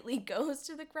immediately goes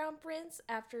to the Crown Prince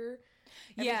after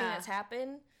everything that's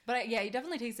happened. But he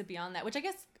definitely takes it beyond that, which I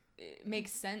guess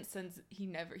makes sense since he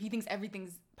thinks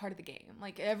everything's part of the game.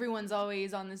 Like, everyone's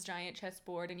always on this giant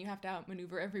chessboard and you have to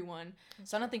outmaneuver everyone.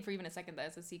 So I don't think for even a second the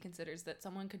SSC considers that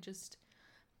someone could just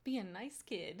be a nice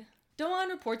kid. Dowan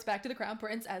reports back to the Crown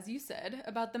Prince, as you said,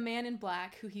 about the man in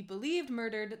black who he believed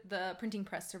murdered the printing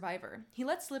press survivor. He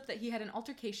let slip that he had an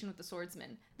altercation with the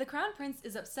swordsman. The Crown Prince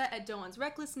is upset at Dowan's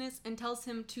recklessness and tells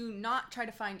him to not try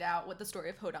to find out what the story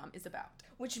of Hodam is about.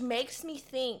 Which makes me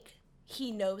think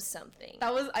he knows something.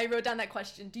 I wrote down that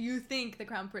question. Do you think the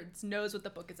Crown Prince knows what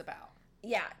the book is about?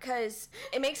 Yeah, because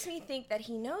it makes me think that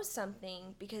he knows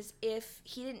something, because if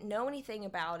he didn't know anything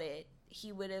about it,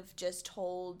 he would have just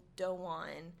told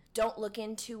Dowan, don't look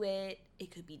into it. It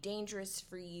could be dangerous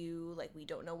for you. Like, we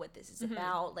don't know what this is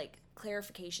about. Like,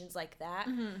 clarifications like that.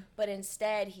 But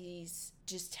instead, he's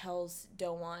just tells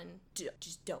Dowan,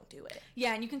 just don't do it.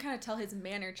 Yeah, and you can kind of tell his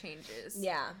manner changes.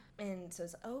 Yeah. And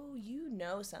says, oh, you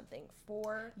know something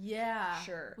for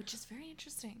sure. Which is very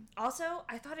interesting. Also,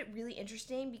 I thought it really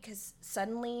interesting because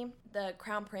suddenly the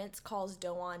Crown Prince calls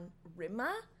Dowan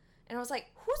Rimma. And I was like,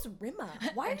 who's Rimma?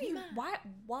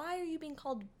 Why are you being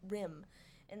called Rim?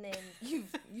 And then you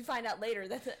find out later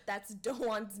that that's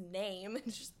Dowan's name.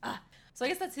 It's just So I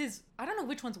guess that's his. I don't know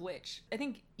which one's which. I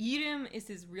think Edom is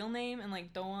his real name and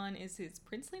like Dowan is his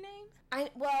princely name. I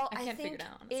can't figure it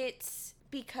out. It's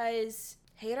because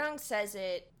Haerang says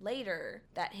it later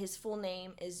that his full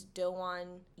name is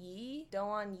Dowan Yi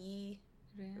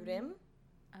Rim.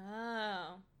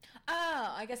 Oh,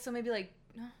 I guess so. Maybe like.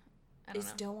 I don't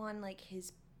know. Dowan like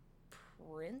his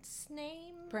prince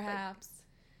name? Perhaps. Like,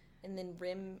 and then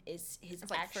Rim is his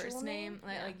like actual first name?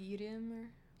 Yeah. Like Yudim or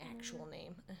actual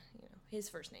name. His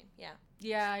first name. Yeah.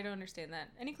 Yeah, I don't understand that.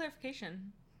 Any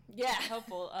clarification? Yeah.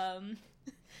 Helpful.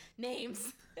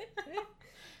 Names.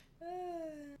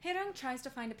 Haerang tries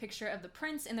to find a picture of the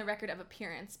prince in the record of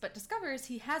appearance, but discovers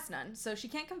he has none, so she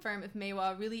can't confirm if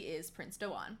Maewa really is Prince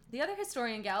Dowan. The other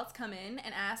historian gals come in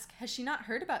and ask, has she not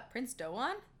heard about Prince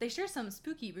Dowan? They share some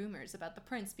spooky rumors about the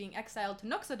prince being exiled to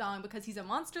Noxodong because he's a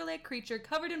monster-like creature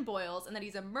covered in boils and that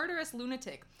he's a murderous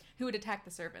lunatic who would attack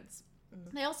the servants.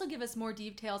 They also give us more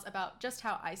details about just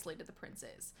how isolated the prince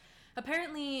is.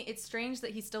 Apparently, it's strange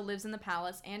that he still lives in the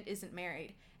palace and isn't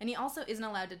married, and he also isn't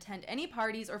allowed to attend any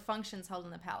parties or functions held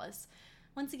in the palace.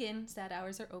 Once again, sad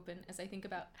hours are open as I think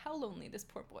about how lonely this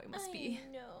poor boy must be.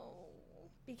 I know,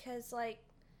 because, like...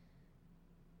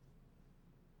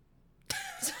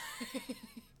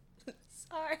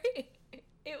 Sorry.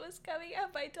 It was coming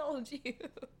up, I told you.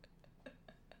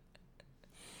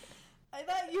 I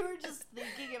thought you were just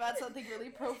thinking about something really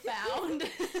profound.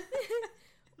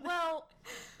 Well,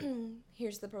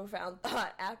 here's the profound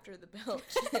thought after the belch.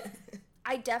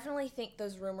 I definitely think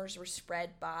those rumors were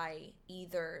spread by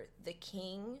either the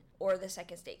king or the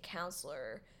Second State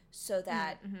Counselor so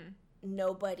that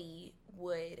nobody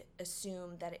would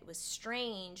assume that it was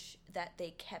strange that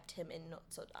they kept him in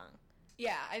Noxodong.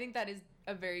 Yeah, I think that is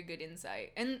a very good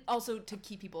insight. And also to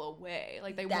keep people away.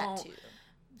 Like, they won't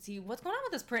see what's going on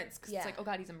with this prince because it's like, oh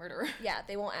god, he's a murderer. Yeah,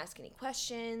 they won't ask any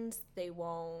questions. They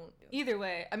won't. Either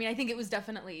way, I mean, I think it was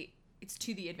definitely, it's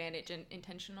to the advantage and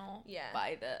intentional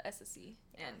by the SSC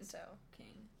and so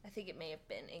king. I think it may have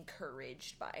been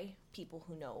encouraged by people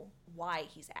who know why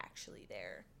he's actually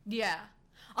there. Yeah.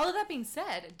 All of that being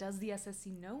said, does the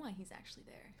SSC know why he's actually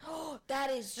there? Oh, that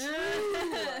is true.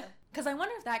 Because I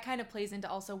wonder if that kind of plays into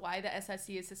also why the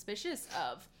SSC is suspicious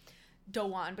of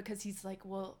Dowan, because he's like,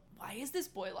 well, why is this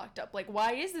boy locked up? Like,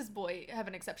 why is this boy have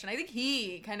an exception? I think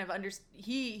he kind of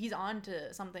he's on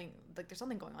to something, like there's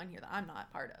something going on here that I'm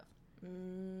not part of.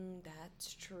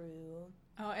 That's true.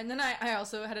 Oh, and then I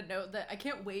also had a note that I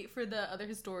can't wait for the other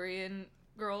historian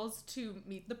girls to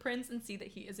meet the prince and see that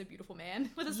he is a beautiful man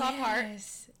with a soft heart.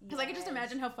 Because I can just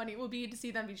imagine how funny it will be to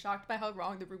see them be shocked by how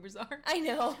wrong the rumors are. I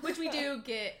know. Which we do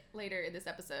get later in this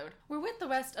episode. We're with the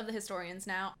rest of the historians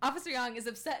now. Officer Young is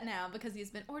upset now because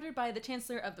he's been ordered by the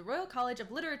Chancellor of the Royal College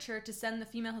of Literature to send the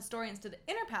female historians to the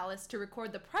Inner Palace to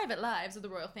record the private lives of the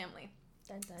royal family.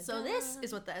 Dun, dun, So dun. this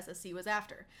is what the SSC was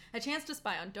after. A chance to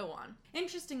spy on Do-won.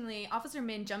 Interestingly, Officer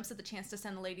Min jumps at the chance to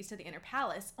send the ladies to the Inner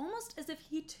Palace, almost as if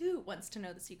he too wants to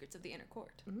know the secrets of the Inner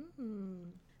Court.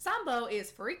 Sambo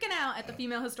is freaking out at the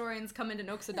female historians coming to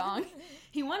Noksa-dong.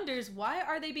 He wonders, why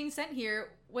are they being sent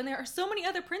here when there are so many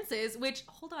other princes, which,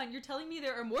 hold on, you're telling me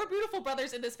there are more beautiful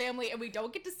brothers in this family and we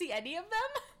don't get to see any of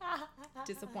them?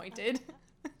 Disappointed.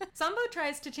 Sambo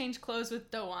tries to change clothes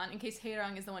with Do-won in case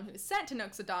Hae-rang is the one who is sent to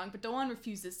Noksa-dong, but Do-won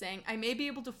refuses, saying, I may be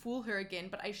able to fool her again,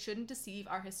 but I shouldn't deceive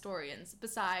our historians.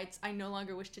 Besides, I no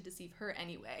longer wish to deceive her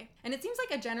anyway. And it seems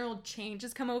like a general change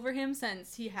has come over him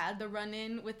since he had the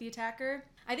run-in with the attacker.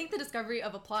 I think the discovery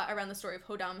of a plot around the story of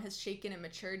Hodam has shaken and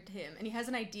matured him, and he has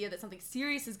an idea that something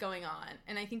serious is going on,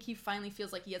 and I think he finally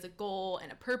feels like he has a goal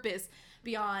and a purpose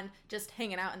beyond just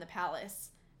hanging out in the palace.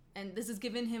 And this has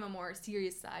given him a more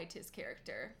serious side to his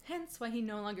character, hence why he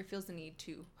no longer feels the need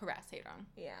to harass Hae-rang.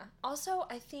 Yeah. Also,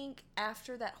 I think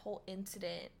after that whole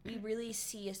incident, we really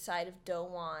see a side of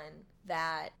Do-won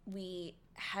that we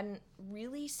hadn't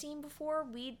really seen before.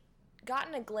 We'd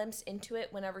gotten a glimpse into it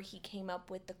whenever he came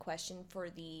up with the question for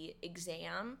the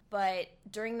exam, but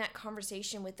during that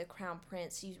conversation with the Crown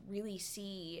Prince, you really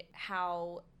see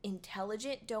how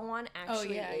intelligent Do-won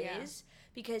actually is.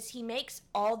 Because he makes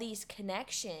all these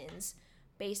connections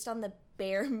based on the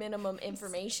bare minimum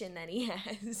information that he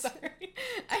has. Sorry,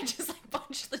 I just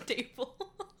punched the table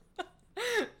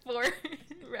for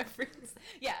reference.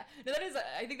 Yeah, no, that is,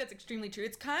 I think that's extremely true.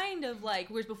 It's kind of like,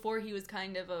 whereas before he was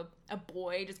kind of a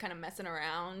boy just kind of messing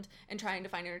around and trying to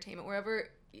find entertainment wherever,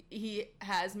 he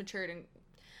has matured and,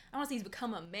 I don't want to say he's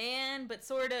become a man, but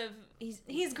sort of,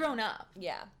 he's grown up.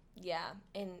 Yeah,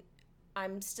 and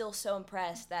I'm still so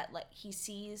impressed that he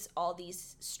sees all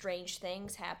these strange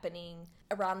things happening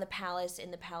around the palace,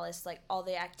 in the palace, all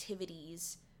the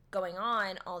activities going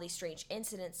on, all these strange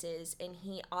incidences, and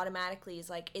he automatically is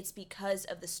it's because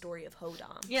of the story of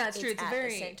Hodam. Yeah, it's true. It's at a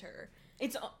very the center.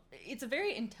 It's a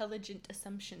very intelligent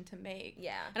assumption to make.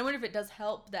 Yeah. And I wonder if it does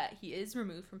help that he is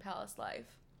removed from palace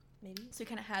life. Maybe. So he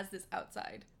kind of has this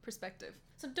outside perspective.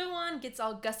 So Do-won gets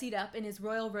all gussied up in his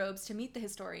royal robes to meet the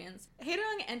historians.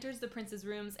 Hae-rang enters the prince's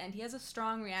rooms and he has a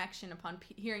strong reaction upon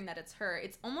hearing that it's her.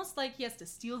 It's almost like he has to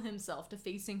steel himself to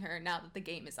facing her now that the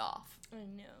game is off. I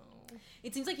know.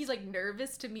 It seems like he's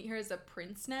nervous to meet her as a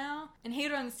prince now. And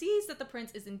Hae-rang sees that the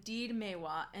prince is indeed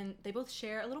Maehwa, and they both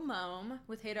share a little moan,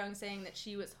 with Hae-rang saying that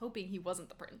she was hoping he wasn't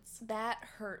the prince. That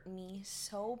hurt me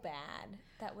so bad.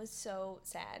 That was so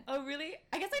sad. Oh, really?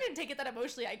 I guess I didn't take it that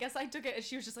emotionally. I guess I took it as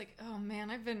she was just oh man,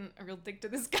 I've been a real dick to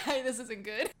this guy. This isn't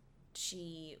good.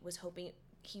 She was hoping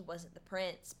he wasn't the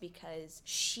prince because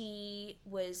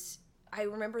I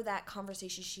remember that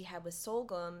conversation she had with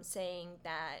Solgum saying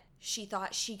that she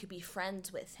thought she could be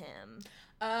friends with him.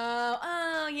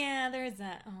 Oh, yeah, there is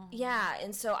that. Oh. Yeah,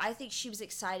 and so I think she was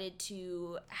excited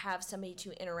to have somebody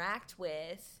to interact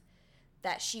with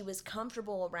that she was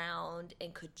comfortable around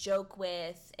and could joke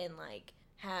with and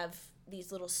have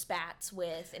these little spats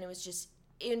with, and it was just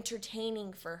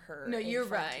entertaining for her. No, you're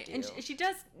right. And she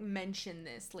does mention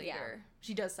this later. Yeah.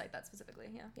 She does cite that specifically,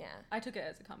 yeah. Yeah. I took it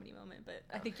as a comedy moment, but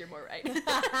I think you're more right.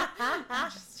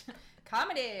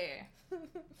 Comedy!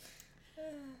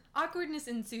 Awkwardness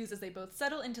ensues as they both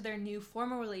settle into their new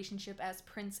formal relationship as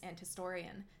prince and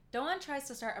historian. Do-won tries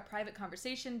to start a private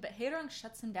conversation, but Hae-rang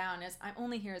shuts him down as, I'm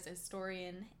only here as a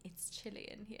historian. It's chilly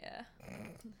in here.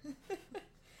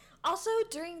 Also,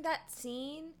 during that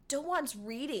scene, Do-won's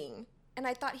reading, and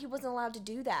I thought he wasn't allowed to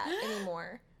do that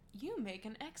anymore. You make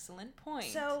an excellent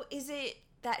point. So, is it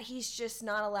that he's just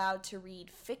not allowed to read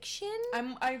fiction?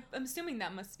 I'm assuming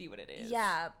that must be what it is.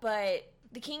 Yeah, but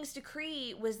the king's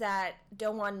decree was that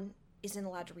Do-won isn't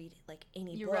allowed to read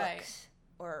any You're books right.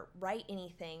 or write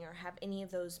anything or have any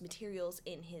of those materials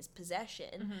in his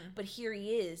possession. Mm-hmm. But here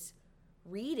he is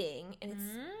reading, and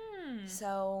it's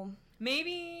so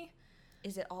maybe.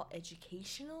 Is it all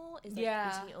educational? Is he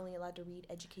only allowed to read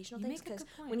educational You things? make a Because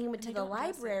good point. when he went And to they the don't address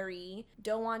it. library,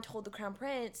 Do-won told the Crown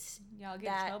Prince Yeah, I'll get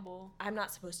that in trouble. I'm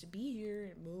not supposed to be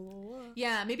here. And blah, blah, blah.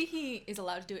 Yeah, maybe he is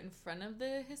allowed to do it in front of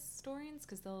the historians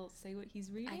because they'll say what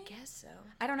he's reading. I guess so.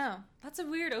 I don't know. That's a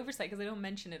weird oversight because they don't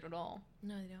mention it at all.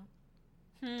 No, they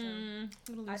don't.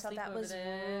 I thought that was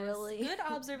really good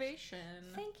observation.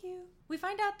 Thank you. We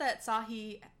find out that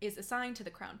Sahi is assigned to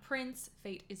the Crown Prince.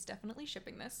 Fate is definitely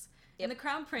shipping this. And the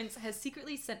Crown Prince has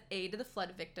secretly sent aid to the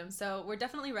flood victims, so we're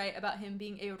definitely right about him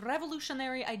being a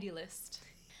revolutionary idealist.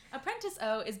 Apprentice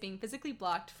O is being physically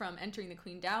blocked from entering the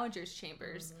Queen Dowager's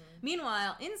chambers.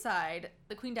 Meanwhile, inside,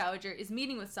 the Queen Dowager is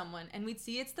meeting with someone, and we'd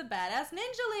see it's the badass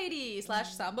ninja lady /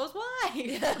 Sambo's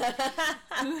wife,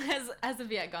 who has as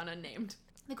of yet gone unnamed.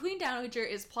 The Queen Dowager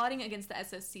is plotting against the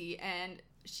SSC, and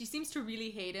she seems to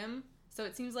really hate him, so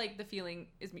it seems like the feeling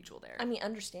is mutual there. I mean,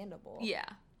 understandable. Yeah.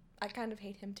 I kind of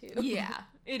hate him too. Yeah,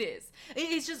 it is.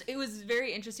 It was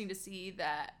very interesting to see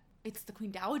that it's the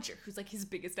Queen Dowager who's like his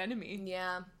biggest enemy.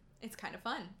 Yeah. It's kind of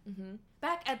fun. Mm-hmm.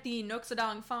 Back at the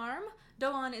Noxodong farm,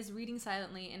 Do-won is reading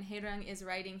silently and Hae-ryung is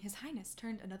writing, "His Highness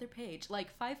turned another page,"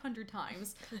 like 500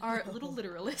 times. Our little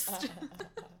literalist.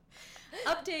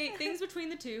 Update, things between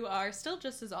the two are still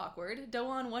just as awkward.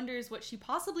 Do-won wonders what she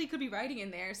possibly could be writing in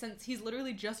there since he's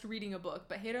literally just reading a book,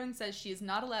 but Hae-ryung says she is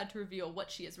not allowed to reveal what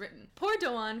she has written. Poor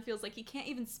Do-won feels like he can't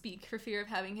even speak for fear of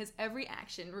having his every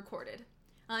action recorded.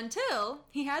 Until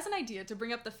he has an idea to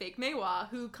bring up the fake Maehwa,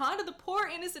 who conned the poor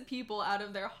innocent people out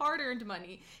of their hard-earned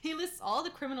money. He lists all the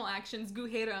criminal actions Gu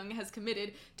Hae-ryung has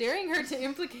committed, daring her to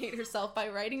implicate herself by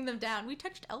writing them down. We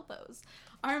touched elbows.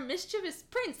 Our mischievous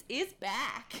prince is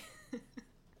back.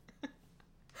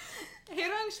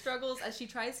 Hae-ryung struggles as she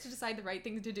tries to decide the right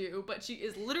thing to do, but she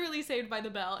is literally saved by the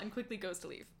bell and quickly goes to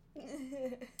leave.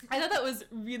 I thought that was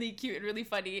really cute and really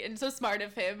funny and so smart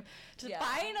of him to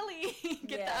finally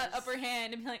get that upper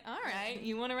hand and be like, all right,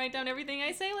 you want to write down everything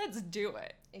I say? Let's do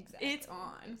it. Exactly. It's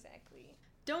on. Exactly.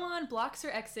 Do-won blocks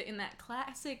her exit in that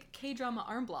classic K-drama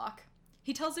arm block.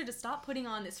 He tells her to stop putting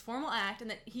on this formal act and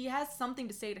that he has something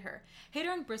to say to her.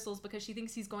 Hae-ryung bristles because she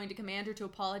thinks he's going to command her to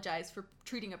apologize for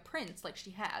treating a prince like she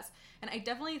has. And I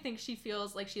definitely think she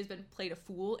feels like she has been played a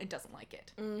fool and doesn't like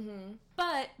it. Mm-hmm.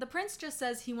 But the prince just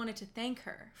says he wanted to thank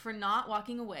her for not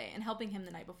walking away and helping him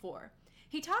the night before.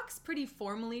 He talks pretty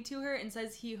formally to her and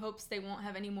says he hopes they won't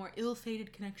have any more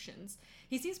ill-fated connections.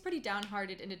 He seems pretty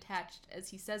downhearted and detached as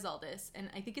he says all this, and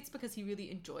I think it's because he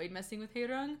really enjoyed messing with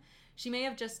Hae-ryung. She may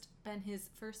have just been his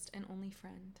first and only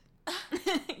friend.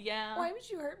 Yeah. Why would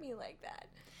you hurt me like that?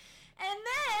 And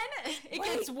then it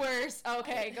gets worse.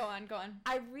 Okay, go on.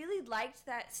 I really liked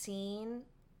that scene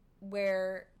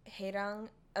where Hae-ryung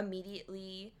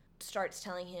immediately starts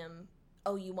telling him,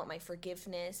 "Oh, you want my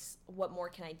forgiveness? What more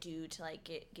can I do to like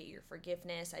get your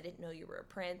forgiveness? I didn't know you were a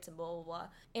prince," and blah blah blah.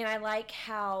 And I like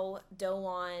how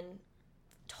Do-won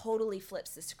totally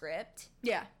flips the script.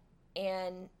 Yeah.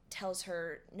 And tells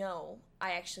her, "No,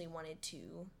 I actually wanted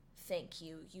to thank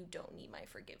you. You don't need my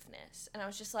forgiveness." And I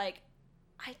was just like,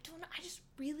 I just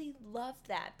really love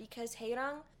that because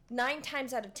Hae-ryung 9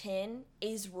 times out of 10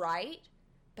 is right,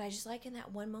 but I just like in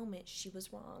that one moment she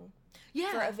was wrong.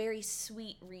 Yeah. For a very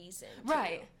sweet reason.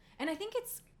 Right. And I think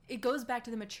it goes back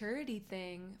to the maturity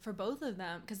thing for both of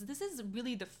them because this is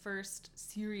really the first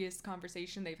serious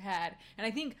conversation they've had. And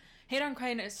I think Hae-ryung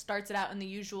kind of starts it out in the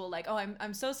usual, like, "Oh,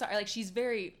 I'm so sorry." Like, she's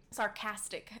very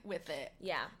sarcastic with it.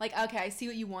 Yeah. Like, "Okay, I see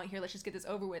what you want here. Let's just get this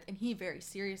over with." And he very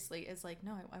seriously is like,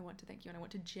 "No, I want to thank you, and I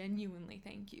want to genuinely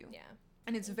thank you." Yeah.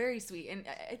 And it's very sweet. And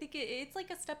I think it's like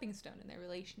a stepping stone in their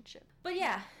relationship. But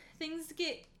yeah, things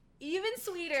get even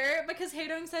sweeter because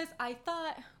Hae-ryung says, "I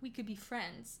thought we could be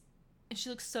friends." And she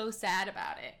looks so sad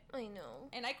about it. I know.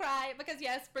 And I cry because,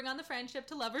 yes, bring on the friendship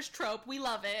to lovers trope. We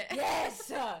love it.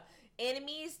 Yes!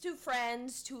 Enemies to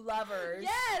friends to lovers.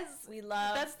 Yes! We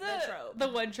love the trope. The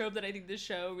one trope that I think this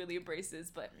show really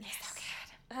embraces, but it's so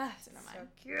good. So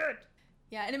cute.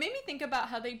 Yeah, and it made me think about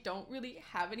how they don't really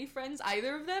have any friends,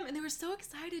 either of them, and they were so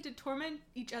excited to torment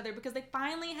each other because they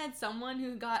finally had someone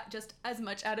who got just as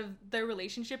much out of their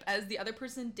relationship as the other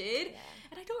person did. Yeah.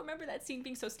 And I don't remember that scene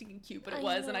being so stinking cute, but it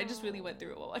was, and I just really went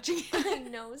through it while watching it. I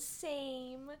know,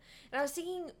 same. And I was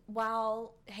thinking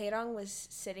while Hae-ryung was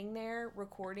sitting there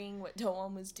recording what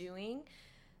Do-won was doing,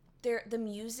 the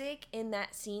music in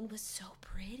that scene was so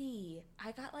pretty.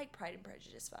 I got like Pride and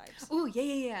Prejudice vibes. Oh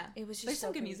yeah. It was just There's so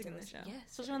some good music in the show. Yes,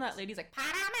 especially when that lady's like,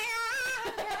 I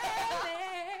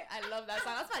love that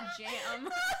song. That's my jam.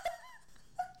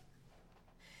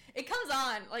 It comes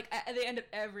on like at the end of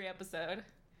every episode.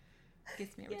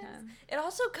 Gets me every time. It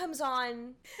also comes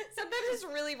on sometimes it's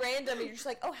really random and you're just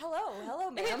like, "Oh, hello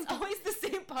ma'am." And it's always the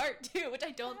same part too, which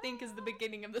I don't think is the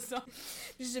beginning of the song.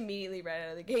 Just immediately right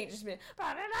out of the gate, just be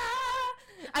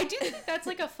I do think that's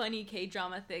like a funny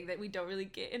K-drama thing that we don't really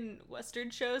get in Western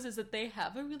shows is that they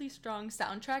have a really strong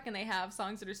soundtrack and they have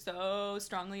songs that are so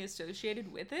strongly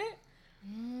associated with it.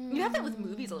 You have that with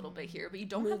movies a little bit here, but you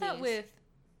don't have that with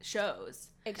shows.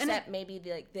 Except maybe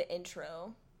the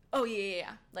intro. Oh,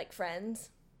 yeah. Like Friends.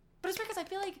 But it's weird because I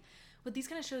feel like with these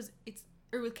kind of shows, it's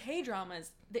or with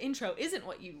K-dramas, the intro isn't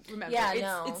what you remember.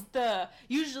 Yeah,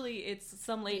 Usually it's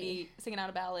some lady singing out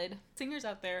a ballad. Singers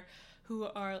out there who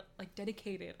are like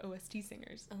dedicated OST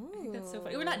singers. Ooh. I think that's so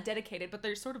funny. We're not dedicated, but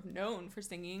they're sort of known for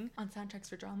singing on soundtracks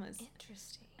for dramas.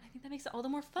 Interesting. I think that makes it all the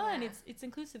more fun. Yeah. It's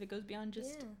inclusive. It goes beyond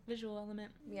just visual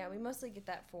element. Yeah, we mostly get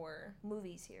that for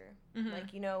movies here. Mm-hmm.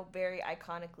 Like, very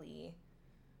iconically,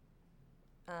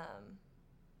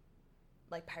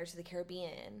 like Pirates of the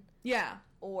Caribbean. Yeah.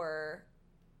 Or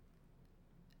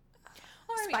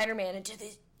Spider-Man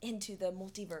into the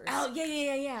multiverse. Oh,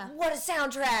 yeah. What a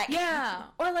soundtrack! Yeah.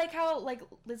 Or like how like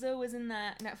Lizzo was in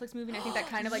that Netflix movie, and I think that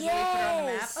kind of like really put her on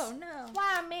the map. Oh no.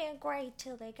 Why men great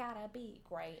till they gotta be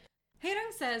great?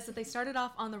 Hae-dong says that they started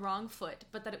off on the wrong foot,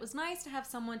 but that it was nice to have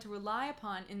someone to rely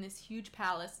upon in this huge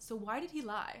palace, so why did he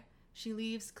lie? She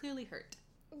leaves clearly hurt.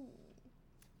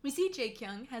 We see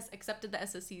Jae-kyung has accepted the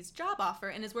SOC's job offer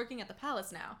and is working at the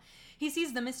palace now. He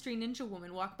sees the mystery ninja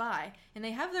woman walk by, and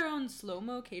they have their own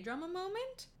slow-mo K-drama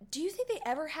moment. Do you think they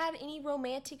ever had any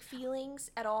romantic feelings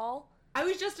at all? I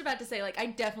was just about to say, like, I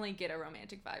definitely get a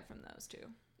romantic vibe from those two.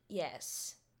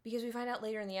 Yes. Because we find out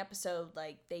later in the episode,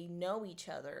 like, they know each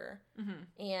other,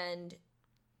 and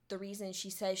the reason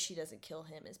she says she doesn't kill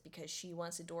him is because she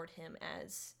once adored him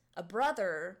as a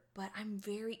brother, but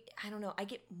I don't know, I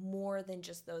get more than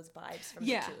just those vibes from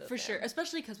the two of them. Yeah, for sure.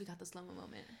 Especially because we got the slow-mo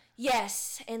moment.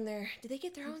 Yes, and do they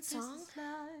get their own song?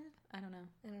 I don't know.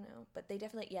 But they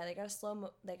definitely, they got a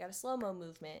slow-mo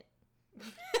movement.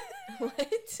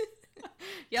 What?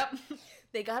 Yep.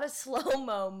 They got a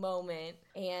slow-mo moment,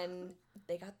 and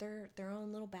they got their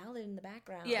own little ballad in the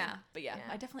background. Yeah, but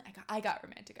I got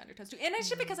romantic undertones too. And I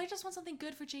should, because I just want something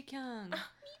good for Jae-kyung. Me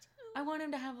too. I want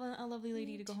him to have a lovely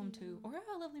lady to go home to. Or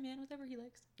a lovely man, whatever he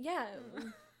likes. Yeah.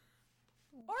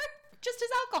 Or just his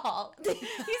alcohol.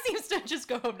 He seems to just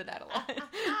go home to that a lot.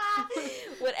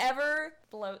 Whatever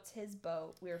floats his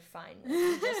boat, we're fine with.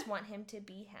 We just want him to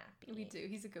be happy. We do.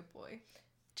 He's a good boy.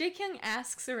 Jae-kyung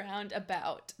asks around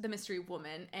about the mystery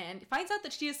woman and finds out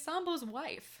that she is Sambo's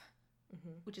wife,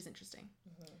 which is interesting.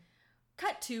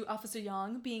 Cut to Officer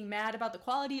Young being mad about the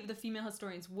quality of the female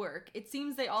historian's work. It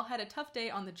seems they all had a tough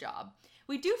day on the job.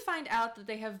 We do find out that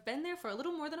they have been there for a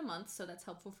little more than a month, so that's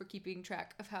helpful for keeping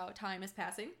track of how time is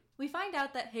passing. We find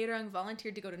out that Hae-dong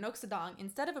volunteered to go to Noksadong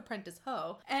instead of Apprentice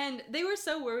Ho, and they were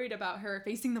so worried about her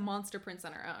facing the monster prince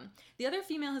on her own. The other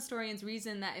female historians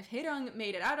reason that if Hae-dong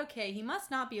made it out okay, he must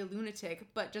not be a lunatic,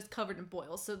 but just covered in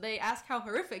boils, so they ask how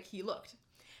horrific he looked.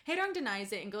 Hae-dong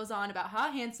denies it and goes on about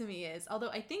how handsome he is, although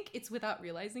I think it's without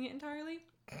realizing it entirely.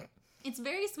 It's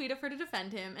very sweet of her to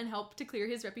defend him and help to clear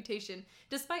his reputation,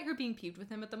 despite her being peeved with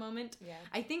him at the moment. Yeah.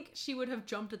 I think she would have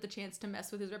jumped at the chance to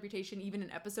mess with his reputation even an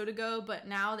episode ago, but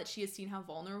now that she has seen how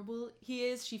vulnerable he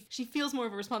is, she feels more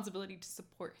of a responsibility to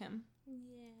support him.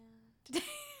 Yeah.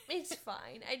 It's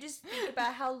fine. I just think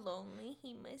about how lonely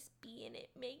he must be, and it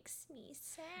makes me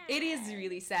sad. It is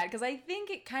really sad, because I think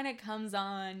it kind of comes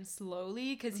on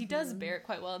slowly, because he does bear it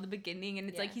quite well in the beginning, and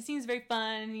it's like, he seems very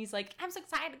fun, and he's like, I'm so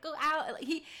excited to go out. Like,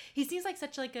 he seems like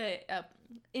such like a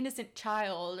innocent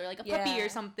child, or like a puppy or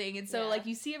something, and so like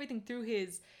you see everything through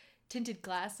his tinted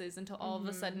glasses until all of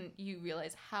a sudden you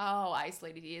realize how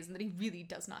isolated he is, and that he really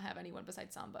does not have anyone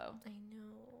besides Sambo. I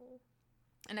know.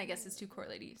 And I guess his two core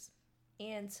ladies.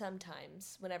 And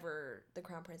sometimes, whenever the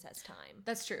Crown Prince has time.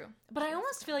 That's true. But I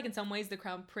almost feel like in some ways the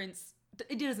Crown Prince,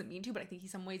 it doesn't mean to, but I think he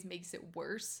some ways makes it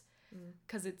worse.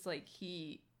 Because it's like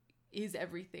he is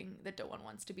everything that Do-won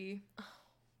wants to be.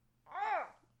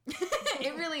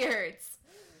 It really hurts.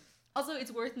 Also,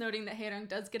 it's worth noting that Hae-dong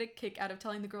does get a kick out of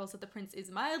telling the girls that the prince is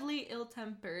mildly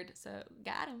ill-tempered, so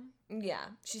got him. Yeah,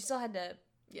 she still had to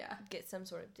Yeah. get some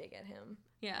sort of dig at him.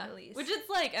 Yeah. At least. Which is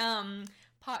like,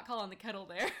 pot call on the kettle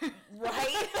there.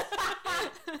 Right?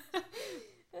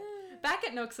 Back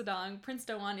at Noksadong, Prince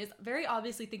Do-won is very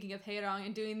obviously thinking of Hae-dong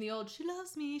and doing the old she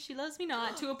loves me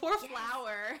not to a poor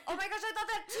flower. Oh my gosh, I thought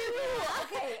that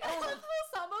too! Okay.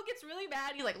 Sambo gets really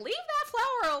mad. He's like, leave that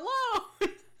flower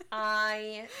alone!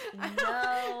 I know. I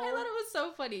thought it was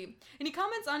so funny. And he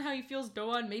comments on how he feels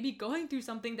Do-won may be going through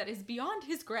something that is beyond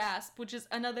his grasp, which is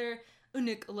another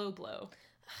Unik low blow.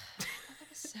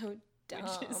 So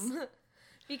dumb.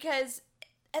 Because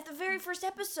at the very first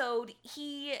episode,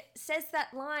 he says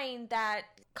that line that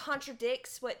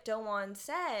contradicts what Do-won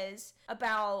says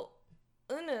about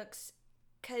Unuks,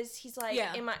 because he's like,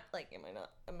 am I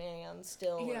not a man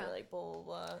still? Yeah. Or like blah blah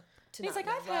blah. He's like,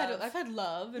 I've had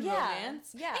love and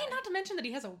romance. Yeah. And not to mention that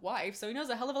he has a wife, so he knows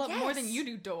a hell of a lot more than you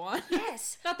do, Do-won.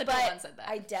 Yes. Not that Do-won said that.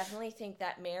 I definitely think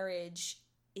that marriage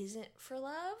isn't for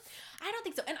love. I don't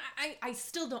think so. And I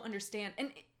still don't understand.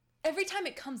 And every time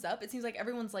it comes up, it seems like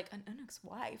everyone's like an eunuch's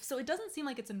wife. So it doesn't seem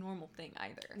like it's a normal thing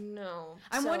either. No.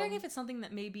 I'm wondering if it's something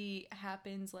that maybe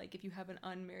happens like if you have an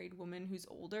unmarried woman who's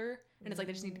older and it's like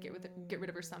they just need to get rid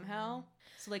of her somehow.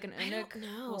 So like an eunuch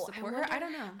will support her. I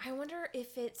don't know. I wonder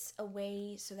if it's a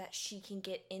way so that she can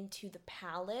get into the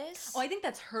palace. Oh, I think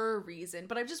that's her reason,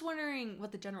 but I'm just wondering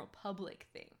what the general public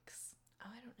thinks. Oh,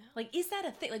 I don't know. Like, is that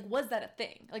a thing? Like, was that a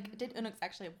thing? Like, did eunuchs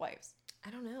actually have wives? I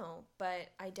don't know, but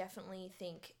I definitely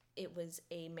think it was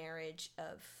a marriage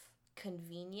of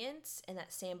convenience and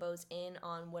that Sambo's in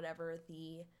on whatever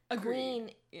the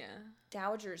queen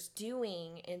dowager's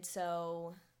doing, and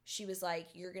so she was like,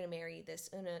 you're gonna marry this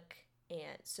eunuch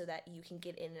and so that you can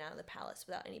get in and out of the palace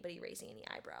without anybody raising any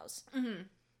eyebrows. And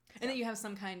that you have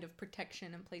some kind of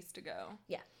protection and place to go.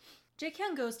 Yeah.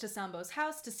 Jae-kyung goes to Sambo's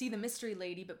house to see the mystery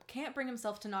lady, but can't bring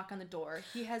himself to knock on the door.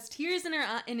 He has tears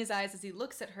in his eyes as he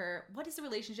looks at her. What is the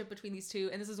relationship between these two?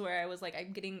 And this is where I was like,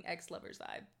 I'm getting ex-lovers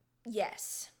vibe.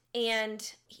 Yes. And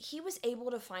he was able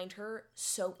to find her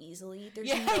so easily.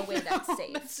 There's no way that's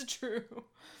safe. That's true.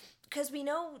 Because we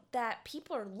know that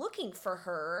people are looking for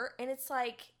her, and it's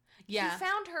like, he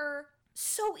found her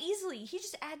so easily. He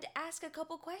just had to ask a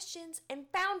couple questions and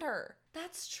found her.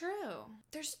 That's true.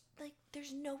 There's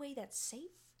no way that's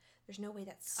safe. There's no way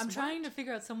that's smart. I'm trying to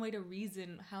figure out some way to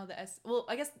reason how well,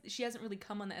 I guess she hasn't really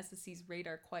come on the SSC's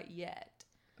radar quite yet.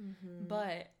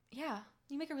 But yeah,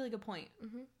 you make a really good point.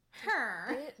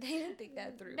 They didn't think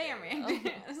that through. Damn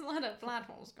it. There's a lot of plot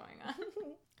holes going on.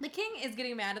 The king is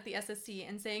getting mad at the SSC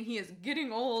and saying he is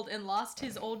getting old and lost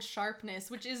his old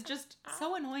sharpness, which is just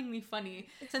so annoyingly funny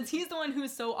since he's the one who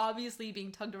is so obviously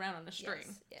being tugged around on the string.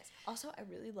 Yes. Also, I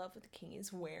really love what the king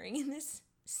is wearing in this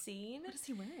scene. What is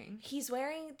he wearing? He's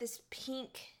wearing this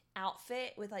pink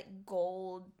outfit with like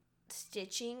gold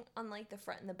stitching on like the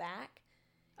front and the back.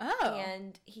 Oh.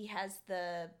 And he has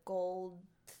the gold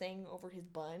thing over his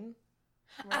bun.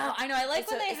 Right? Oh, I know. I like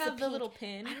when they have the little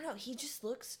pin. I don't know. He just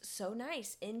looks so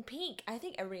nice in pink. I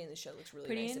think everybody in the show looks really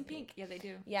pretty nice in pink. Yeah, they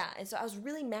do. Yeah, and so I was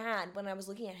really mad when I was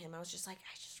looking at him. I was just like,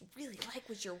 I just really like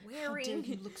what you're wearing. How dare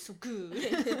you look so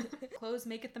good. Clothes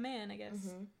maketh the man, I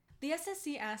guess. The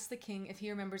SSC asks the king if he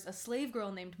remembers a slave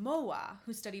girl named Mowa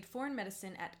who studied foreign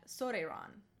medicine at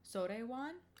Sorewan.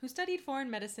 Sorewan? Who studied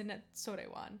foreign medicine at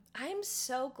Sorewan. I'm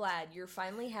so glad you're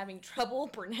finally having trouble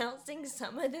pronouncing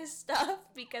some of this stuff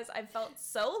because I felt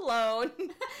so alone.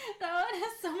 That one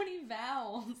has so many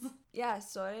vowels. Yeah,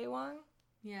 Sorewan.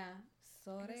 Yeah.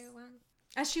 Sorewan.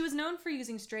 As she was known for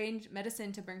using strange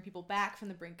medicine to bring people back from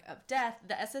the brink of death,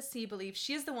 the SSC believes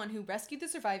she is the one who rescued the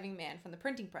surviving man from the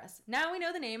printing press. Now we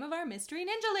know the name of our mystery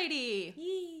ninja lady.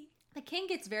 Yee. The king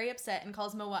gets very upset and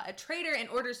calls Mowa a traitor and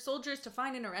orders soldiers to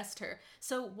find and arrest her.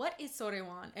 So what is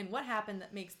Sorewan and what happened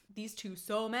that makes these two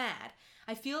so mad?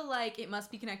 I feel like it must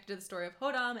be connected to the story of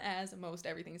Hodam, as most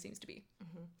everything seems to be.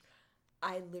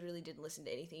 I literally didn't listen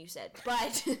to anything you said,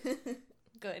 but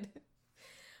good.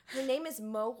 Her name is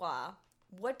Mowa.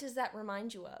 What does that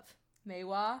remind you of?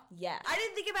 Meiwa? Yeah. I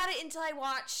didn't think about it until I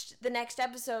watched the next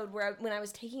episode when I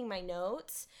was taking my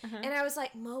notes. And I was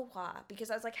like, Mowa, because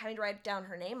I was like having to write down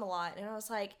her name a lot. And I was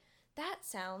like, that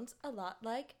sounds a lot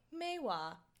like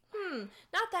Meiwa.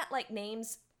 Not that like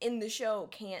names in the show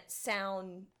can't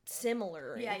sound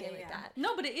similar or anything like that.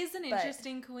 No, but it is an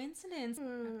interesting coincidence.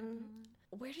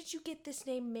 Where did you get this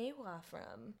name Meiwa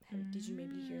from? Did you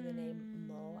maybe hear the name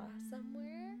Moa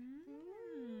somewhere?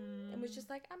 And was just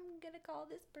like, I'm gonna call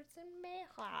this person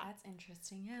Meiwa. That's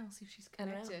interesting. Yeah, we'll see if she's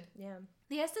connected. Yeah.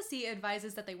 The SSC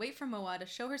advises that they wait for Mowa to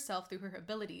show herself through her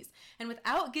abilities, and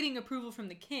without getting approval from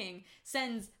the king,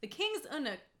 sends the king's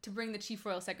eunuch to bring the chief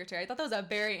royal secretary. I thought that was a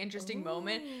very interesting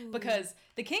moment because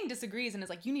the king disagrees and is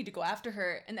like, you need to go after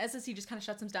her. And the SSC just kind of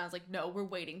shuts him down. It's like, no, we're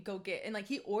waiting. Go get. And like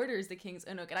he orders the king's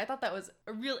eunuch. And I thought that was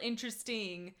a real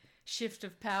interesting shift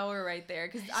of power right there.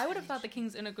 Because I would have thought the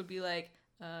king's eunuch would be like,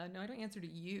 no, I don't answer to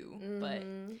you. But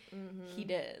he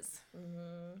does.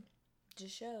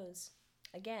 Just shows,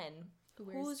 again,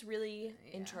 who's really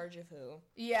in charge of who.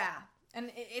 Yeah.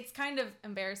 And it's kind of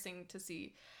embarrassing to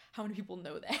see how many people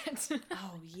know that.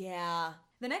 Oh, yeah.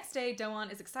 The next day,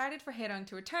 Doan is excited for Haerong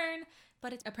to return,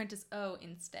 but it's Apprentice O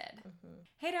instead.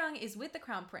 Haerong is with the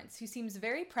Crown Prince, who seems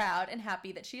very proud and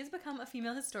happy that she has become a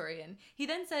female historian. He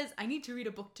then says, I need to read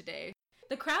a book today.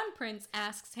 The Crown Prince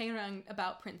asks Haerong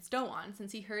about Prince Doan,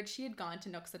 since he heard she had gone to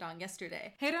Noksadang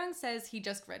yesterday. Haerong says he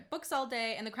just read books all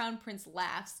day, and the Crown Prince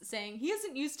laughs, saying he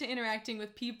isn't used to interacting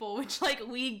with people, which, like,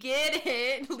 we get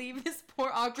it. Leave this poor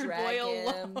awkward boy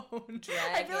alone.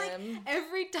 I feel like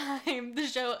every time the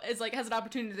show is like has an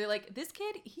opportunity, they're like, this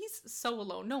kid, he's so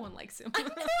alone. No one likes him. I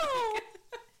know.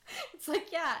 It's like,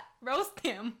 yeah, roast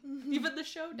him. Even the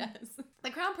show does. The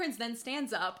Crown Prince then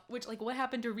stands up, which, like, what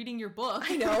happened to reading your book?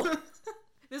 I know.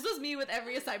 This was me with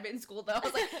every assignment in school, though. I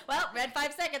was like, well, read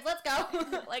 5 seconds, let's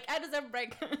go. Like, I deserve a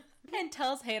break. And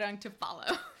tells Haerung to follow.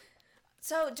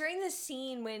 So during this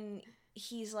scene when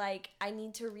he's like, I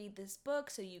need to read this book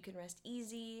so you can rest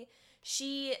easy,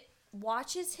 she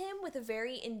watches him with a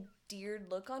very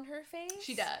endeared look on her face.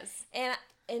 She does.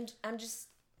 And I'm just,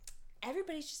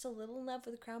 everybody's just a little in love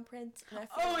with the Crown Prince. And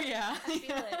I feel yeah. I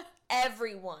feel it.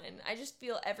 Everyone. I just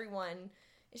feel everyone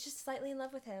is just slightly in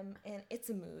love with him, and it's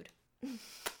a mood.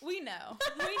 We know.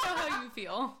 We know how you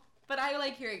feel. But I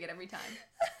like hearing it every time.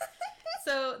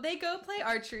 So they go play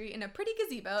archery in a pretty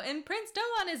gazebo, and Prince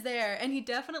Do-won is there, and he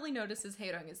definitely notices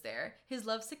Haerung is there. His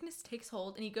lovesickness takes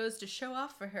hold, and he goes to show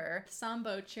off for her,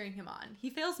 Sambo cheering him on. He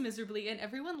fails miserably, and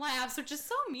everyone laughs, which is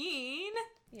so mean.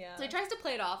 Yeah. So he tries to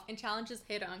play it off and challenges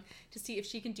Haerung to see if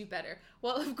she can do better.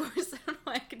 Well, of course, I don't know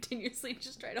why I continuously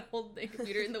just try to hold the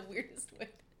computer in the weirdest way.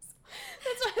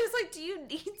 That's why I was like, do you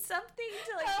need something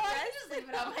to like I rest? can just leave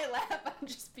it on my lap. I'm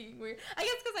just being weird. I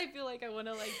guess because I feel like I want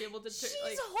to like be able to She's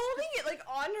like holding it like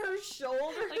on her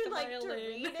shoulder, like a like to violin.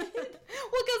 read it.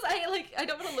 Well, because I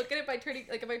don't want to look at it by turning,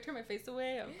 like if I turn my face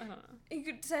away, I don't know. You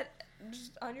could set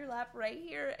just on your lap right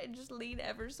here and just lean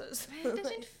ever so It slowly.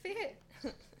 doesn't fit.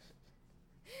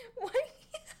 What?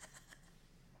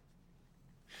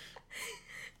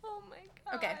 Oh my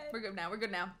god. Okay, we're good now. We're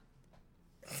good now.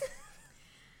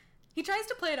 He tries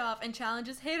to play it off and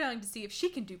challenges Haerung to see if she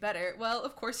can do better. Well,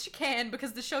 of course she can,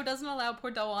 because the show doesn't allow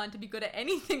poor Do-won to be good at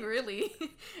anything, really.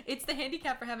 It's the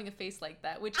handicap for having a face like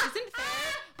that, which isn't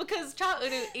fair, because Cha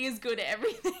Eun-woo is good at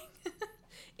everything.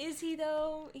 Is he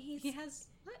though? He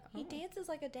dances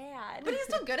like a dad. But he's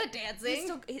still good at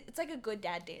dancing. It's like a good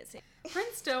dad dancing.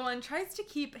 Prince Do-won tries to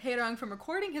keep Haerung from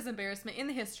recording his embarrassment in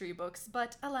the history books,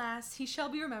 but alas, he shall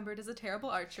be remembered as a terrible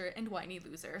archer and whiny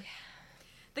loser.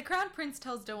 The Crown Prince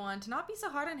tells Do-won to not be so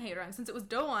hard on Haerung since it was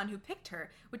Do-won who picked her,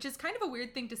 which is kind of a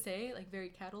weird thing to say, like very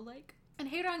cattle-like.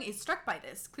 And Haerung is struck by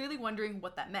this, clearly wondering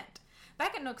what that meant.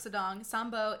 Back at Noksadong,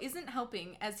 Sambo isn't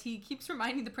helping as he keeps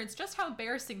reminding the prince just how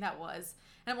embarrassing that was.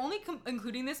 And I'm only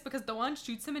including this because Do-won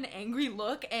shoots him an angry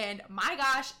look, and my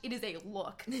gosh, it is a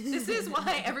look. This is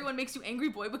why everyone makes you angry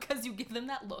boy, because you give them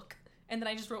that look. And then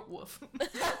I just wrote woof.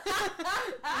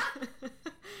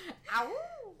 Ow!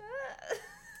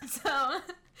 So,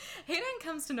 Haerung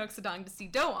comes to Noksadong to see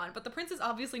Do-won, but the prince is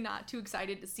obviously not too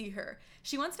excited to see her.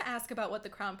 She wants to ask about what the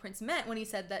Crown Prince meant when he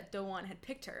said that Do-won had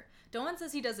picked her. Do-won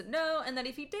says he doesn't know, and that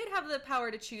if he did have the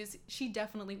power to choose, she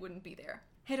definitely wouldn't be there.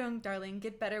 Haerung, darling,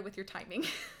 get better with your timing.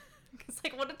 It's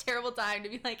like, what a terrible time to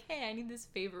be like, hey, I need this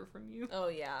favor from you. Oh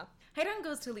yeah. Haerung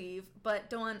goes to leave, but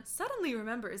Do-won suddenly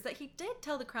remembers that he did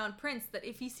tell the Crown Prince that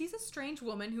if he sees a strange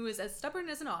woman who is as stubborn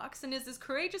as an ox and is as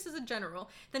courageous as a general,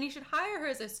 then he should hire her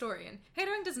as a historian.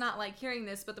 Haerung does not like hearing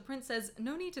this, but the prince says,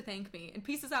 no need to thank me, and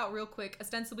pieces out real quick,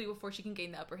 ostensibly before she can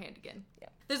gain the upper hand again.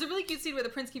 Yep. There's a really cute scene where the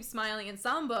prince keeps smiling and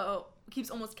Sambo keeps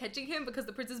almost catching him because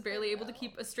the prince is barely able to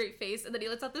keep a straight face, and then he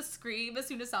lets out this scream as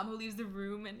soon as Sambo leaves the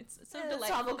room, and it's so delightful.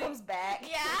 Sambo comes back.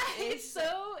 Yeah, it's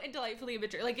so delightfully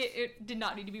immature. Like, it did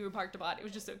not need to be remarked upon. It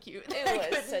was just so cute. It I was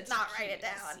could such not a write it cute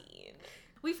down. scene.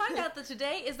 We find out that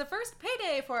today is the first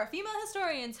payday for our female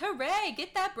historians. Hooray!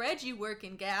 Get that bread, you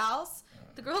working gals.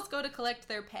 The girls go to collect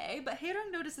their pay, but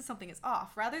Haerung notices something is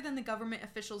off. Rather than the government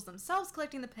officials themselves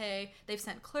collecting the pay, they've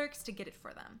sent clerks to get it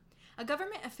for them. A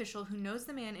government official who knows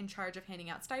the man in charge of handing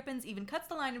out stipends even cuts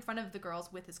the line in front of the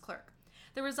girls with his clerk.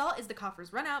 The result is the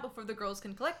coffers run out before the girls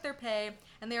can collect their pay,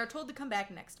 and they are told to come back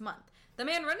next month. The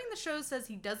man running the show says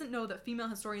he doesn't know that female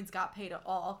historians got paid at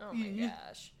all. Oh my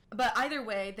gosh. But either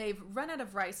way, they've run out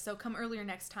of rice, so come earlier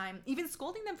next time, even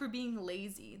scolding them for being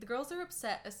lazy. The girls are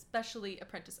upset, especially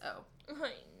Apprentice O. I know.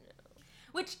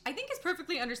 Which I think is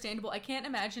perfectly understandable. I can't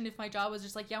imagine if my job was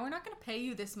just like, yeah, we're not going to pay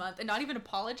you this month and not even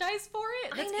apologize for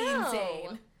it. That's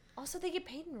insane. Also, they get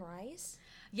paid in rice?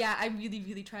 Yeah, I really,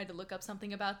 really tried to look up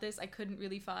something about this. I couldn't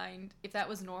really find if that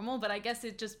was normal, but I guess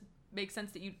it just makes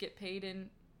sense that you'd get paid in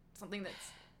something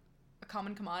that's a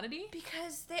common commodity.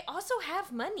 Because they also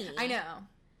have money. I know.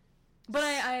 But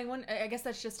I guess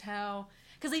that's just how,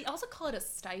 because they also call it a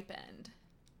stipend.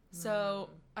 So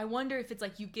I wonder if it's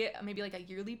like you get maybe like a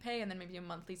yearly pay and then maybe a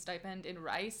monthly stipend in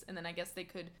rice, and then I guess they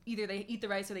could either they eat the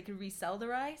rice or they could resell the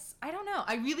rice. I don't know.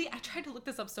 I tried to look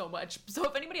this up so much. So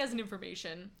if anybody has any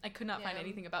information, I could not find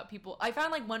anything about people. I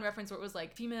found like one reference where it was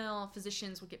like female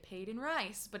physicians would get paid in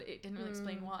rice, but it didn't really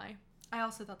explain why. I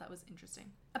also thought that was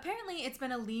interesting. Apparently, it's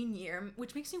been a lean year,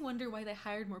 which makes me wonder why they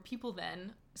hired more people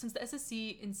then. Since the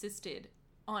SSC insisted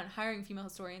on hiring female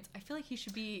historians, I feel like he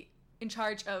should be in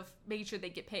charge of making sure they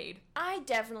get paid. I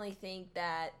definitely think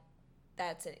that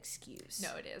that's an excuse.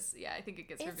 No, it is. Yeah, I think it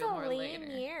gets It's revealed more only later.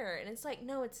 a year, and it's like,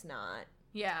 no, it's not.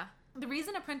 Yeah. The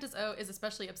reason Apprentice O is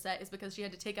especially upset is because she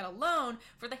had to take out a loan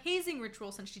for the hazing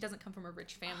ritual since she doesn't come from a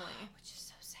rich family. Which is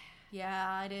so sad.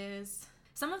 Yeah, it is.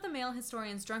 Some of the male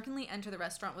historians drunkenly enter the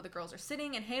restaurant where the girls are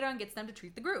sitting, and Hae-rang gets them to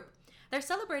treat the group. They're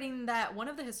celebrating that one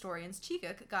of the historians,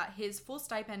 Chiguk, got his full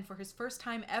stipend for his first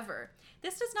time ever.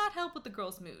 This does not help with the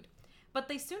girls' mood. But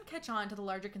they soon catch on to the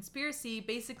larger conspiracy.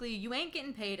 Basically, you ain't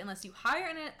getting paid unless you hire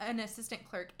an assistant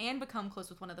clerk and become close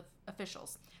with one of the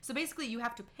officials. So basically, you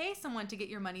have to pay someone to get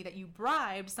your money that you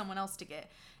bribed someone else to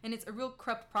get. And it's a real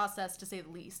corrupt process, to say the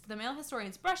least. The male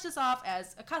historians brush this off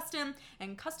as a custom,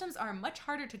 and customs are much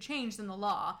harder to change than the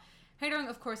law. Hae-rang,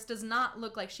 of course, does not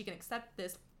look like she can accept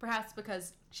this, perhaps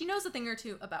because she knows a thing or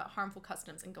two about harmful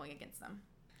customs and going against them.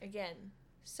 Again,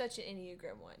 such an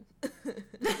Enneagram 1.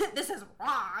 This is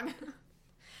wrong.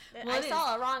 Well, I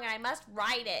saw it wrong and I must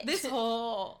write it.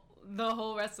 The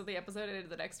whole rest of the episode and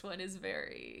the next one is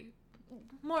very...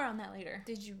 More on that later.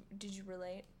 Did you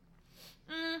relate?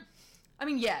 I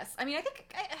mean, yes. I mean, I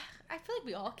think... I feel like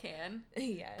we all can.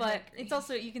 Yeah. But it's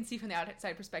also... You can see from the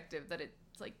outside perspective that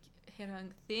it's like,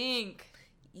 Hae-rang, think.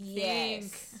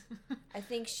 Yes. I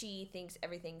think she thinks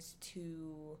everything's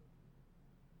too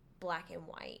black and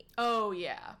white. Oh,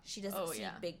 yeah. She doesn't see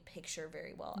big picture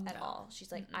very well at all.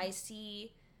 She's like, I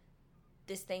see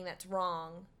this thing that's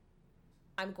wrong.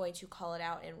 I'm going to call it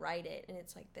out and write it. And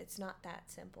it's like, it's not that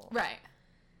simple. Right.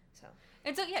 So.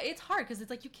 And so, yeah, it's hard because it's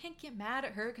like, you can't get mad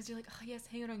at her because you're like, oh, yes,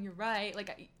 Hae-rang, you're right.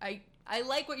 Like, I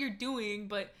like what you're doing,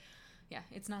 but yeah,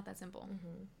 it's not that simple.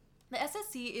 Mm-hmm. The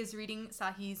SSC is reading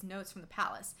Sahi's notes from the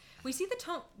palace. We see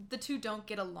the two don't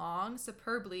get along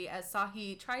superbly as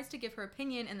Sahi tries to give her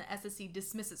opinion and the SSC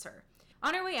dismisses her.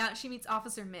 On her way out, she meets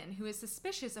Officer Min, who is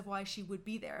suspicious of why she would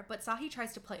be there, but Sahi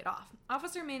tries to play it off.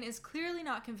 Officer Min is clearly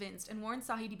not convinced and warns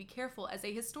Sahi to be careful, as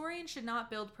a historian should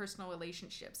not build personal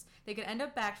relationships. They could end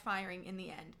up backfiring in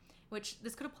the end, which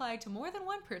this could apply to more than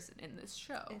one person in this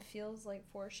show. It feels like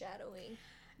foreshadowing.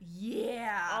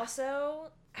 Yeah.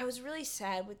 Also, I was really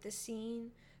sad with this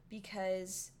scene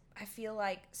because I feel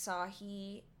like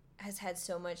Sahi has had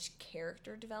so much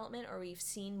character development, or we've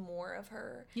seen more of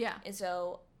her. Yeah. And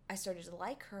so I started to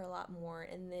like her a lot more,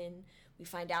 and then we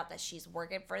find out that she's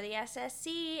working for the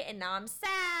SSC, and now I'm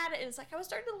sad, and it's like, I was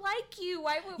starting to like you.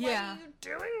 Why are you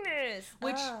doing this?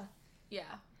 Which, yeah.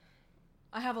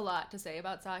 I have a lot to say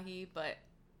about Sahi, but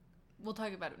we'll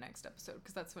talk about it next episode,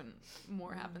 because that's when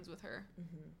more happens with her.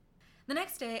 Mm-hmm. The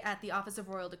next day, at the Office of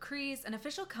Royal Decrees, an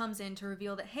official comes in to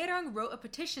reveal that Hae-rang wrote a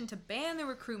petition to ban the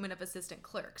recruitment of assistant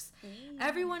clerks.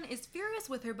 Everyone is furious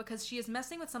with her because she is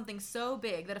messing with something so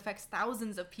big that affects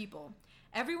thousands of people.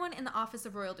 Everyone in the Office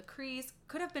of Royal Decrees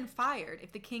could have been fired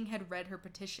if the king had read her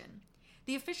petition.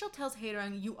 The official tells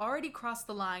Hae-rang, you already crossed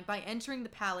the line by entering the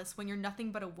palace when you're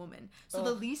nothing but a woman, so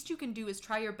the least you can do is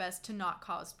try your best to not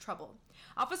cause trouble.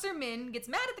 Officer Min gets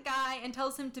mad at the guy and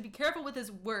tells him to be careful with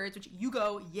his words, which you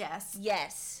go, yes.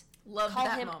 Yes. Loved Call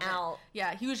that him moment. out.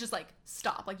 Yeah, he was just like,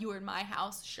 stop, like you were in my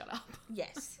house, shut up.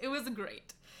 Yes. It was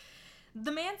great.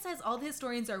 The man says all the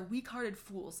historians are weak-hearted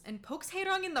fools and pokes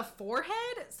Hae-rang in the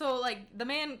forehead. So, like, the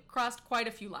man crossed quite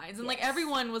a few lines. And, like,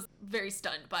 everyone was very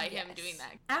stunned by him doing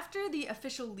that. After the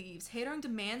official leaves, Hae-rang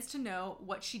demands to know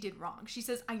what she did wrong. She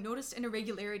says, I noticed an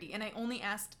irregularity and I only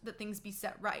asked that things be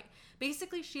set right.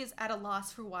 Basically, she is at a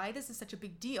loss for why this is such a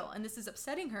big deal. And this is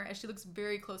upsetting her as she looks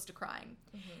very close to crying.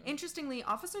 Mm-hmm. Interestingly,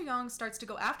 Officer Yang starts to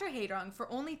go after Hae-rang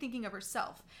for only thinking of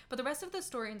herself. But the rest of the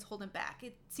historians hold him back.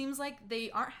 It seems like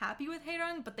they aren't happy with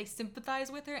Hae-rang, but they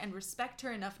sympathize with her and respect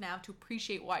her enough now to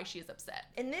appreciate why she is upset.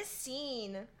 In this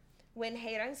scene, when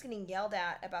Hae-rang's getting yelled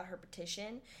at about her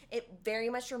petition, it very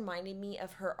much reminded me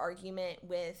of her argument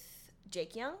with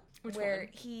Jae-kyung, where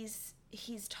he's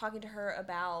talking to her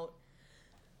about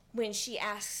when she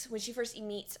first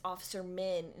meets Officer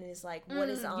Min and is like, what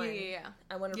is on? Yeah.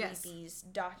 I want to read these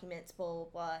documents, blah, blah,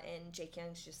 blah. And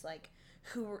Jae-kyung's just like,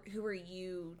 who are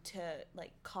you to,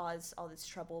 like, cause all this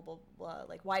trouble, blah, blah, blah.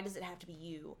 Like, why does it have to be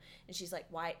you? And she's like,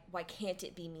 why can't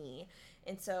it be me?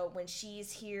 And so when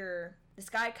she's here, this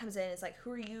guy comes in and is like,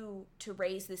 who are you to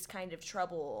raise this kind of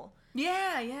trouble?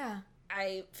 Yeah, yeah.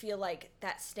 I feel like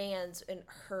that stands in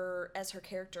her, as her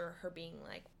character, her being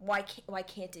like, why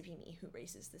can't it be me who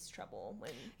raises this trouble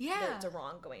when there's a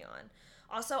wrong going on?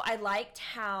 Also, I liked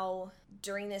how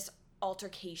during this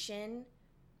altercation,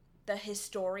 the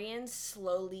historians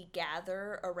slowly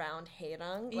gather around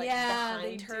Hae-rang, like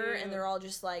behind her, and they're all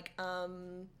just like,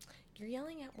 you're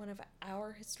yelling at one of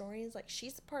our historians, like,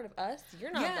 she's a part of us,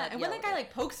 you're not that and when that guy,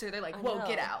 like, pokes her, they're like, whoa,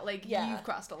 get out, like, you've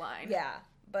crossed a line. Yeah.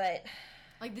 But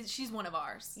Like, she's one of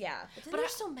ours. yeah, but then But they're I-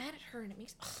 so mad at her, and it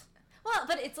makes. Well,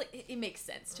 but it's like, it makes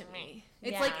sense to me.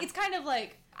 It's Yeah. like, it's kind of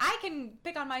like, I can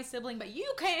pick on my sibling, but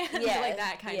you can't. Yeah, Like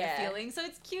that kind yeah. of feeling. So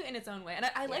it's cute in its own way. And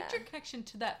I liked Yeah. your connection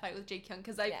to that fight with Jaekyung,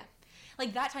 because Yeah.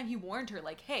 like that time he warned her,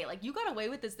 like, hey, like, you got away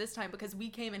with this time because we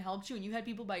came and helped you and you had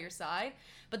people by your side,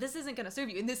 but this isn't going to serve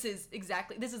you. And this is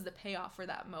the payoff for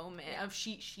that moment of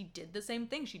she did the same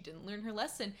thing. She didn't learn her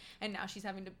lesson, and now she's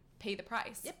having to pay the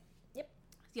price. Yep.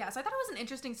 Yeah, so I thought it was an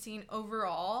interesting scene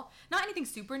overall. Not anything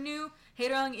super new.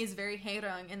 Hae-ryung is very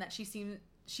Hae-ryung in that she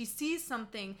sees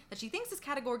something that she thinks is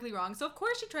categorically wrong, so of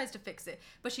course she tries to fix it,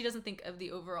 but she doesn't think of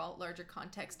the overall larger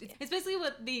context. It's basically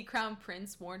what the Crown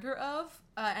Prince warned her of,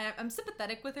 and I'm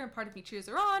sympathetic with her, and part of me cheers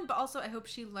her on, but also I hope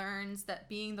she learns that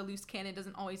being the loose cannon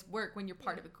doesn't always work when you're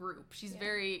part of a group. She's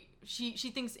very, she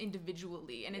thinks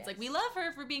individually, and it's like, we love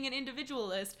her for being an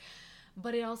individualist,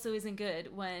 but it also isn't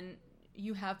good when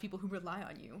you have people who rely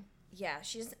on you. Yeah,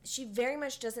 she very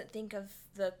much doesn't think of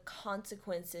the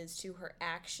consequences to her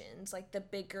actions, like the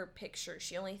bigger picture.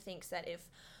 She only thinks that if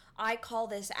I call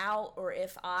this out or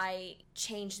if I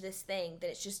change this thing, that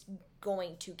it's just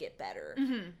going to get better.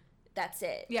 Mm-hmm. That's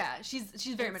it. Yeah, she's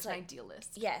very It's much like- an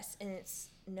idealist. Yes, and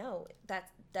that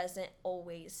doesn't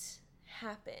always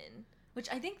happen. Which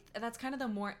I think that's kind of the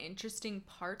more interesting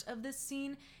part of this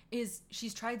scene is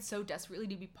she's tried so desperately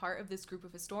to be part of this group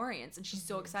of historians, and she's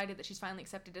so excited that she's finally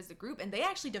accepted as a group, and they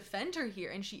actually defend her here,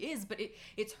 and she is, but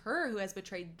it's her who has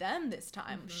betrayed them this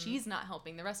time. She's not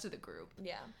helping the rest of the group.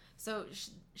 Yeah. So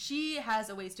she has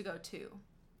a ways to go too.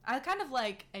 I kind of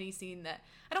like any scene that,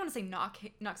 I don't want to say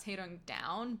knocks Hae-ryung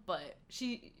down, but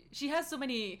she has so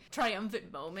many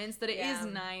triumphant moments that it is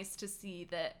nice to see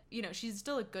that, you know, she's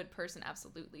still a good person,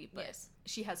 absolutely, but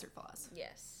she has her flaws.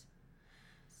 Yes.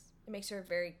 It makes her a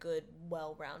very good,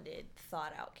 well-rounded,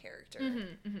 thought-out character.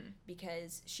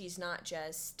 Because she's not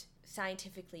just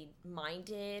scientifically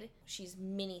minded. She's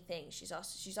many things. She's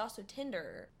also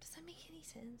tender. Does that make any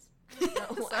sense?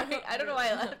 No, Sorry, I don't know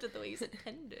why I laughed at the way you said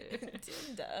tender.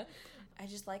 Tender. I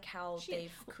just like how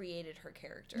they've created her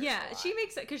character. Yeah, a lot. she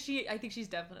makes it, because I think she's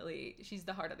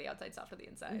the heart of the outside, soft of the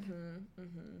inside.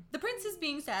 The prince is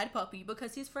being sad puppy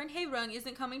because his friend Hae-ryung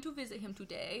isn't coming to visit him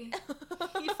today.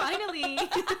 He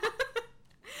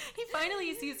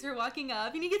finally sees her walking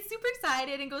up, and he gets super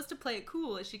excited and goes to play it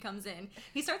cool as she comes in.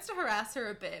 He starts to harass her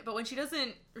a bit, but when she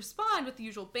doesn't respond with the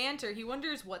usual banter, he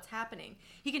wonders what's happening.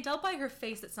 He can tell by her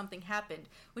face that something happened,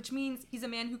 which means he's a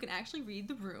man who can actually read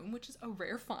the room, which is a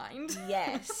rare find.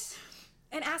 Yes.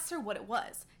 And asks her what it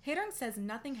was. Hae-ryung says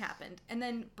nothing happened, and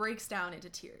then breaks down into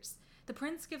tears. The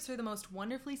prince gives her the most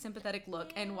wonderfully sympathetic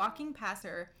look, and walking past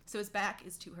her, so his back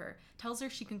is to her, tells her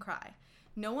she can cry.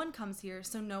 No one comes here,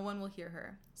 so no one will hear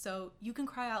her. So you can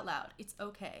cry out loud. It's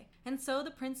okay. And so the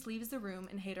prince leaves the room,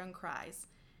 and Hae-ryung cries.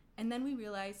 And then we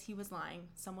realize he was lying.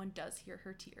 Someone does hear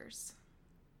her tears.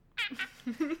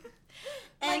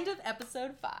 End of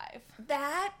episode 5.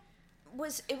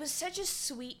 It was such a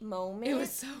sweet moment. It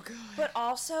was so good. But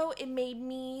also, it made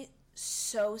me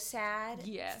so sad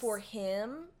for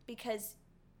him, because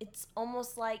it's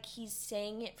almost like he's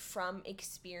saying it from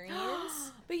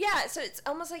experience. But yeah, so it's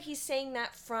almost like he's saying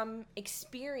that from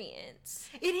experience.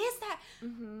 It is that.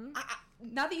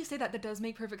 Now that you say that, that does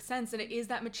make perfect sense. And it is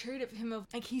that maturity of him, of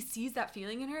like, he sees that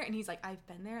feeling in her and he's like, I've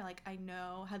been there. Like, I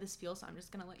know how this feels, so I'm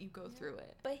just going to let you go through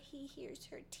it. But he hears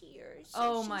her tears. So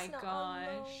Oh she's my not gosh.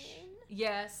 alone.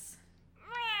 Yes.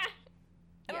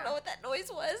 I don't know what that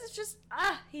noise was. It's just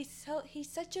he's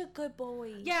such a good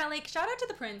boy. Yeah, like, shout out to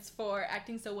the prince for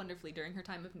acting so wonderfully during her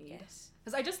time of need. Yes.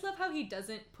 Because I just love how he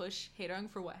doesn't push Hae-ryung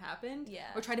for what happened. Yeah.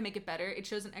 Or try to make it better. It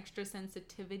shows an extra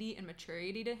sensitivity and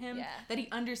maturity to him. Yeah. That he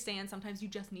understands sometimes you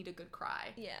just need a good cry.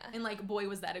 Yeah. And like, boy,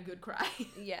 was that a good cry.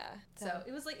 Yeah. So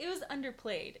it was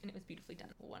underplayed and it was beautifully done.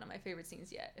 One of my favorite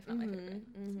scenes yet, if not my favorite.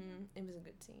 It was a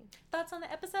good scene. Thoughts on the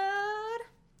episode?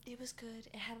 It was good.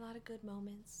 It had a lot of good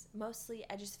moments. Mostly,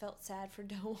 I just felt sad for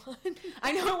Do-won.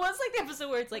 I know, it was like the episode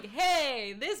where it's like,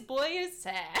 hey, this boy is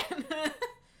sad.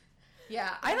 Yeah,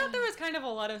 I thought there was kind of a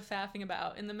lot of faffing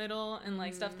about in the middle and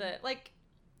like stuff that, like,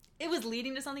 it was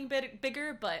leading to something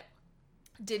bigger, but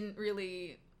didn't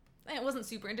really, it wasn't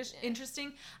super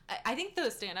interesting. I think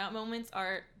those standout moments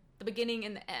are the beginning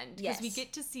and the end. Because we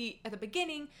get to see, at the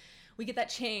beginning, we get that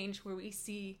change where we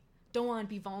see Do-won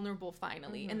be vulnerable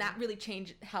finally, and that really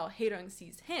changed how Hae-ryung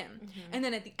sees him. And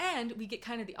then at the end, we get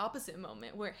kind of the opposite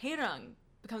moment where Hae-ryung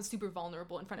becomes super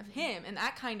vulnerable in front of him, and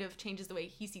that kind of changes the way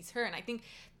he sees her. And I think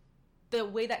the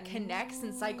way that connects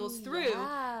and cycles through.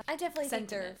 Yeah. I definitely think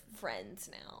they're sentiment. friends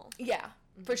now. Yeah,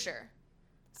 for sure.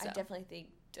 I So. definitely think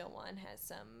Do-won has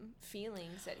some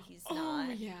feelings that he's Oh,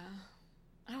 not. yeah.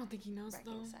 I don't think he knows,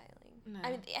 reconciling. No.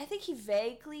 I mean, I think he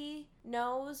vaguely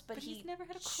knows, but he's never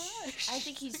had a crush. I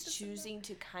think he's choosing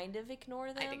to kind of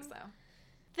ignore them. I think so.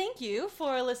 Thank you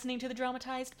for listening to the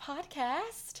Dramatized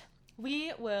podcast.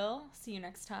 We will see you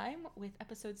next time with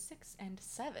episodes 6 and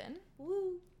 7.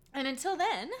 Woo. And until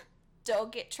then,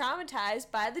 don't get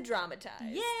traumatized by the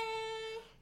dramatized. Yay!